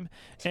 airtime,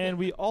 and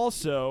we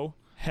also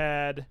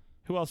had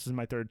who else is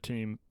my third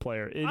team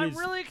player? I'm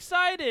really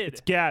excited.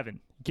 It's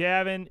Gavin.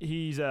 Gavin,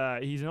 he's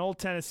an old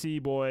Tennessee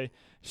boy.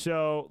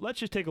 So let's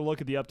just take a look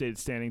at the updated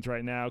standings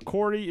right now.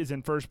 Cordy is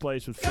in first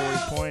place with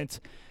 40 points.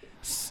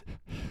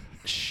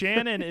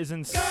 Shannon is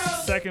in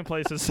second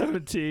place with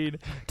 17.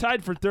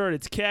 Tied for third,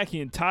 it's Khaki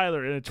and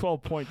Tyler in a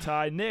 12-point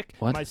tie. Nick,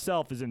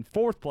 myself, is in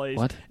fourth place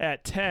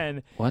at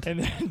 10.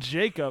 And then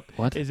Jacob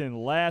is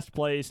in last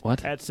place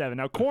at 7.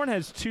 Now, Korn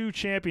has 2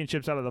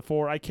 championships out of the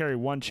 4. I carry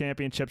 1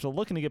 championship, so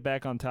looking to get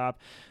back on top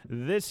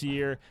this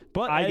year.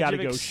 But I got to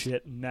go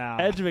shit now.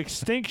 Edge of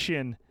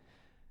Extinction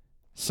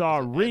saw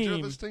Reem. Edge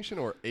of Extinction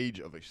or Age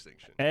of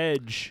Extinction?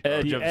 Edge.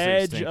 Edge The of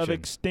Edge Extinction. of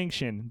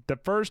Extinction. The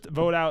first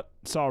vote out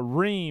saw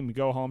Reem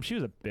go home. She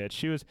was a bitch.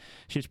 She was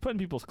putting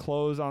people's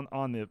clothes on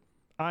the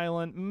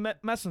island,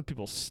 messing with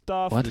people's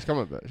stuff. She's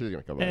coming back. She's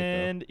gonna come back.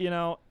 And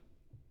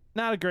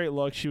not a great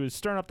look. She was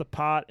stirring up the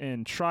pot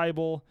in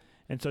Tribal,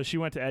 and so she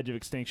went to Edge of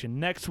Extinction.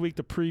 Next week,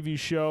 the preview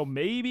show,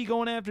 maybe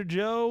going after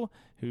Joe,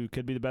 who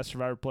could be the best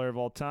Survivor player of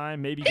all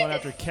time. Maybe going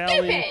after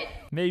Kelly.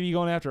 Maybe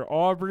going after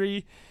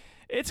Aubrey.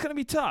 It's going to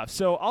be tough.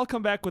 So I'll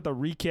come back with a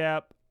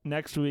recap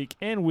next week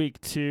and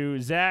week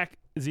 2. Zach,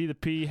 Z the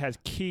P, has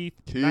Keith.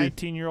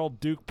 19-year-old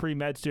Duke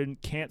pre-med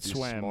student, can't He's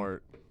swim.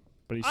 smart.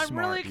 But he's I'm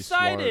smart. really He's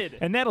excited.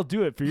 smart. And that'll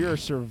do it for your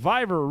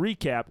Survivor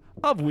recap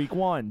of week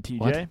 1,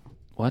 TJ.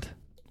 What?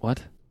 Are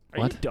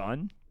you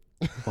done?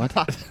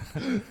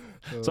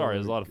 Sorry, it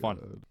was a lot of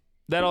fun.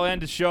 That'll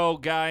end the show,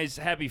 guys.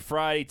 Happy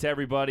Friday to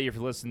everybody. If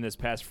you're listening this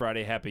past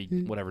Friday, happy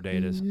whatever day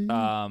it is.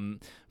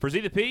 For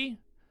Z the P,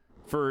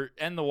 for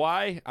N the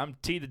Y, I'm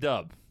T the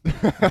Dub.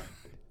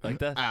 Like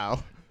that?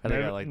 Ow. I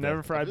think I like that.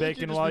 Never fry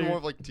bacon just while be you're more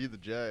of like T the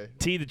J.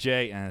 T the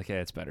J. Okay,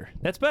 that's better.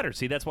 That's better.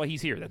 See, that's why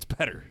he's here. That's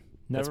better.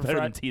 That's Never better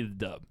fry- than T the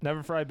Dub.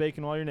 Never fry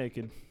bacon while you're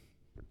naked.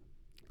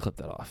 Clip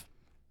that off.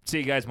 See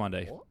you guys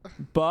Monday.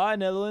 Bye,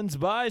 Netherlands.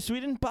 Bye,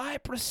 Sweden. Bye,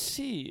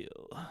 Brazil.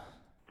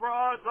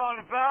 Bras on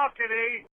the balcony.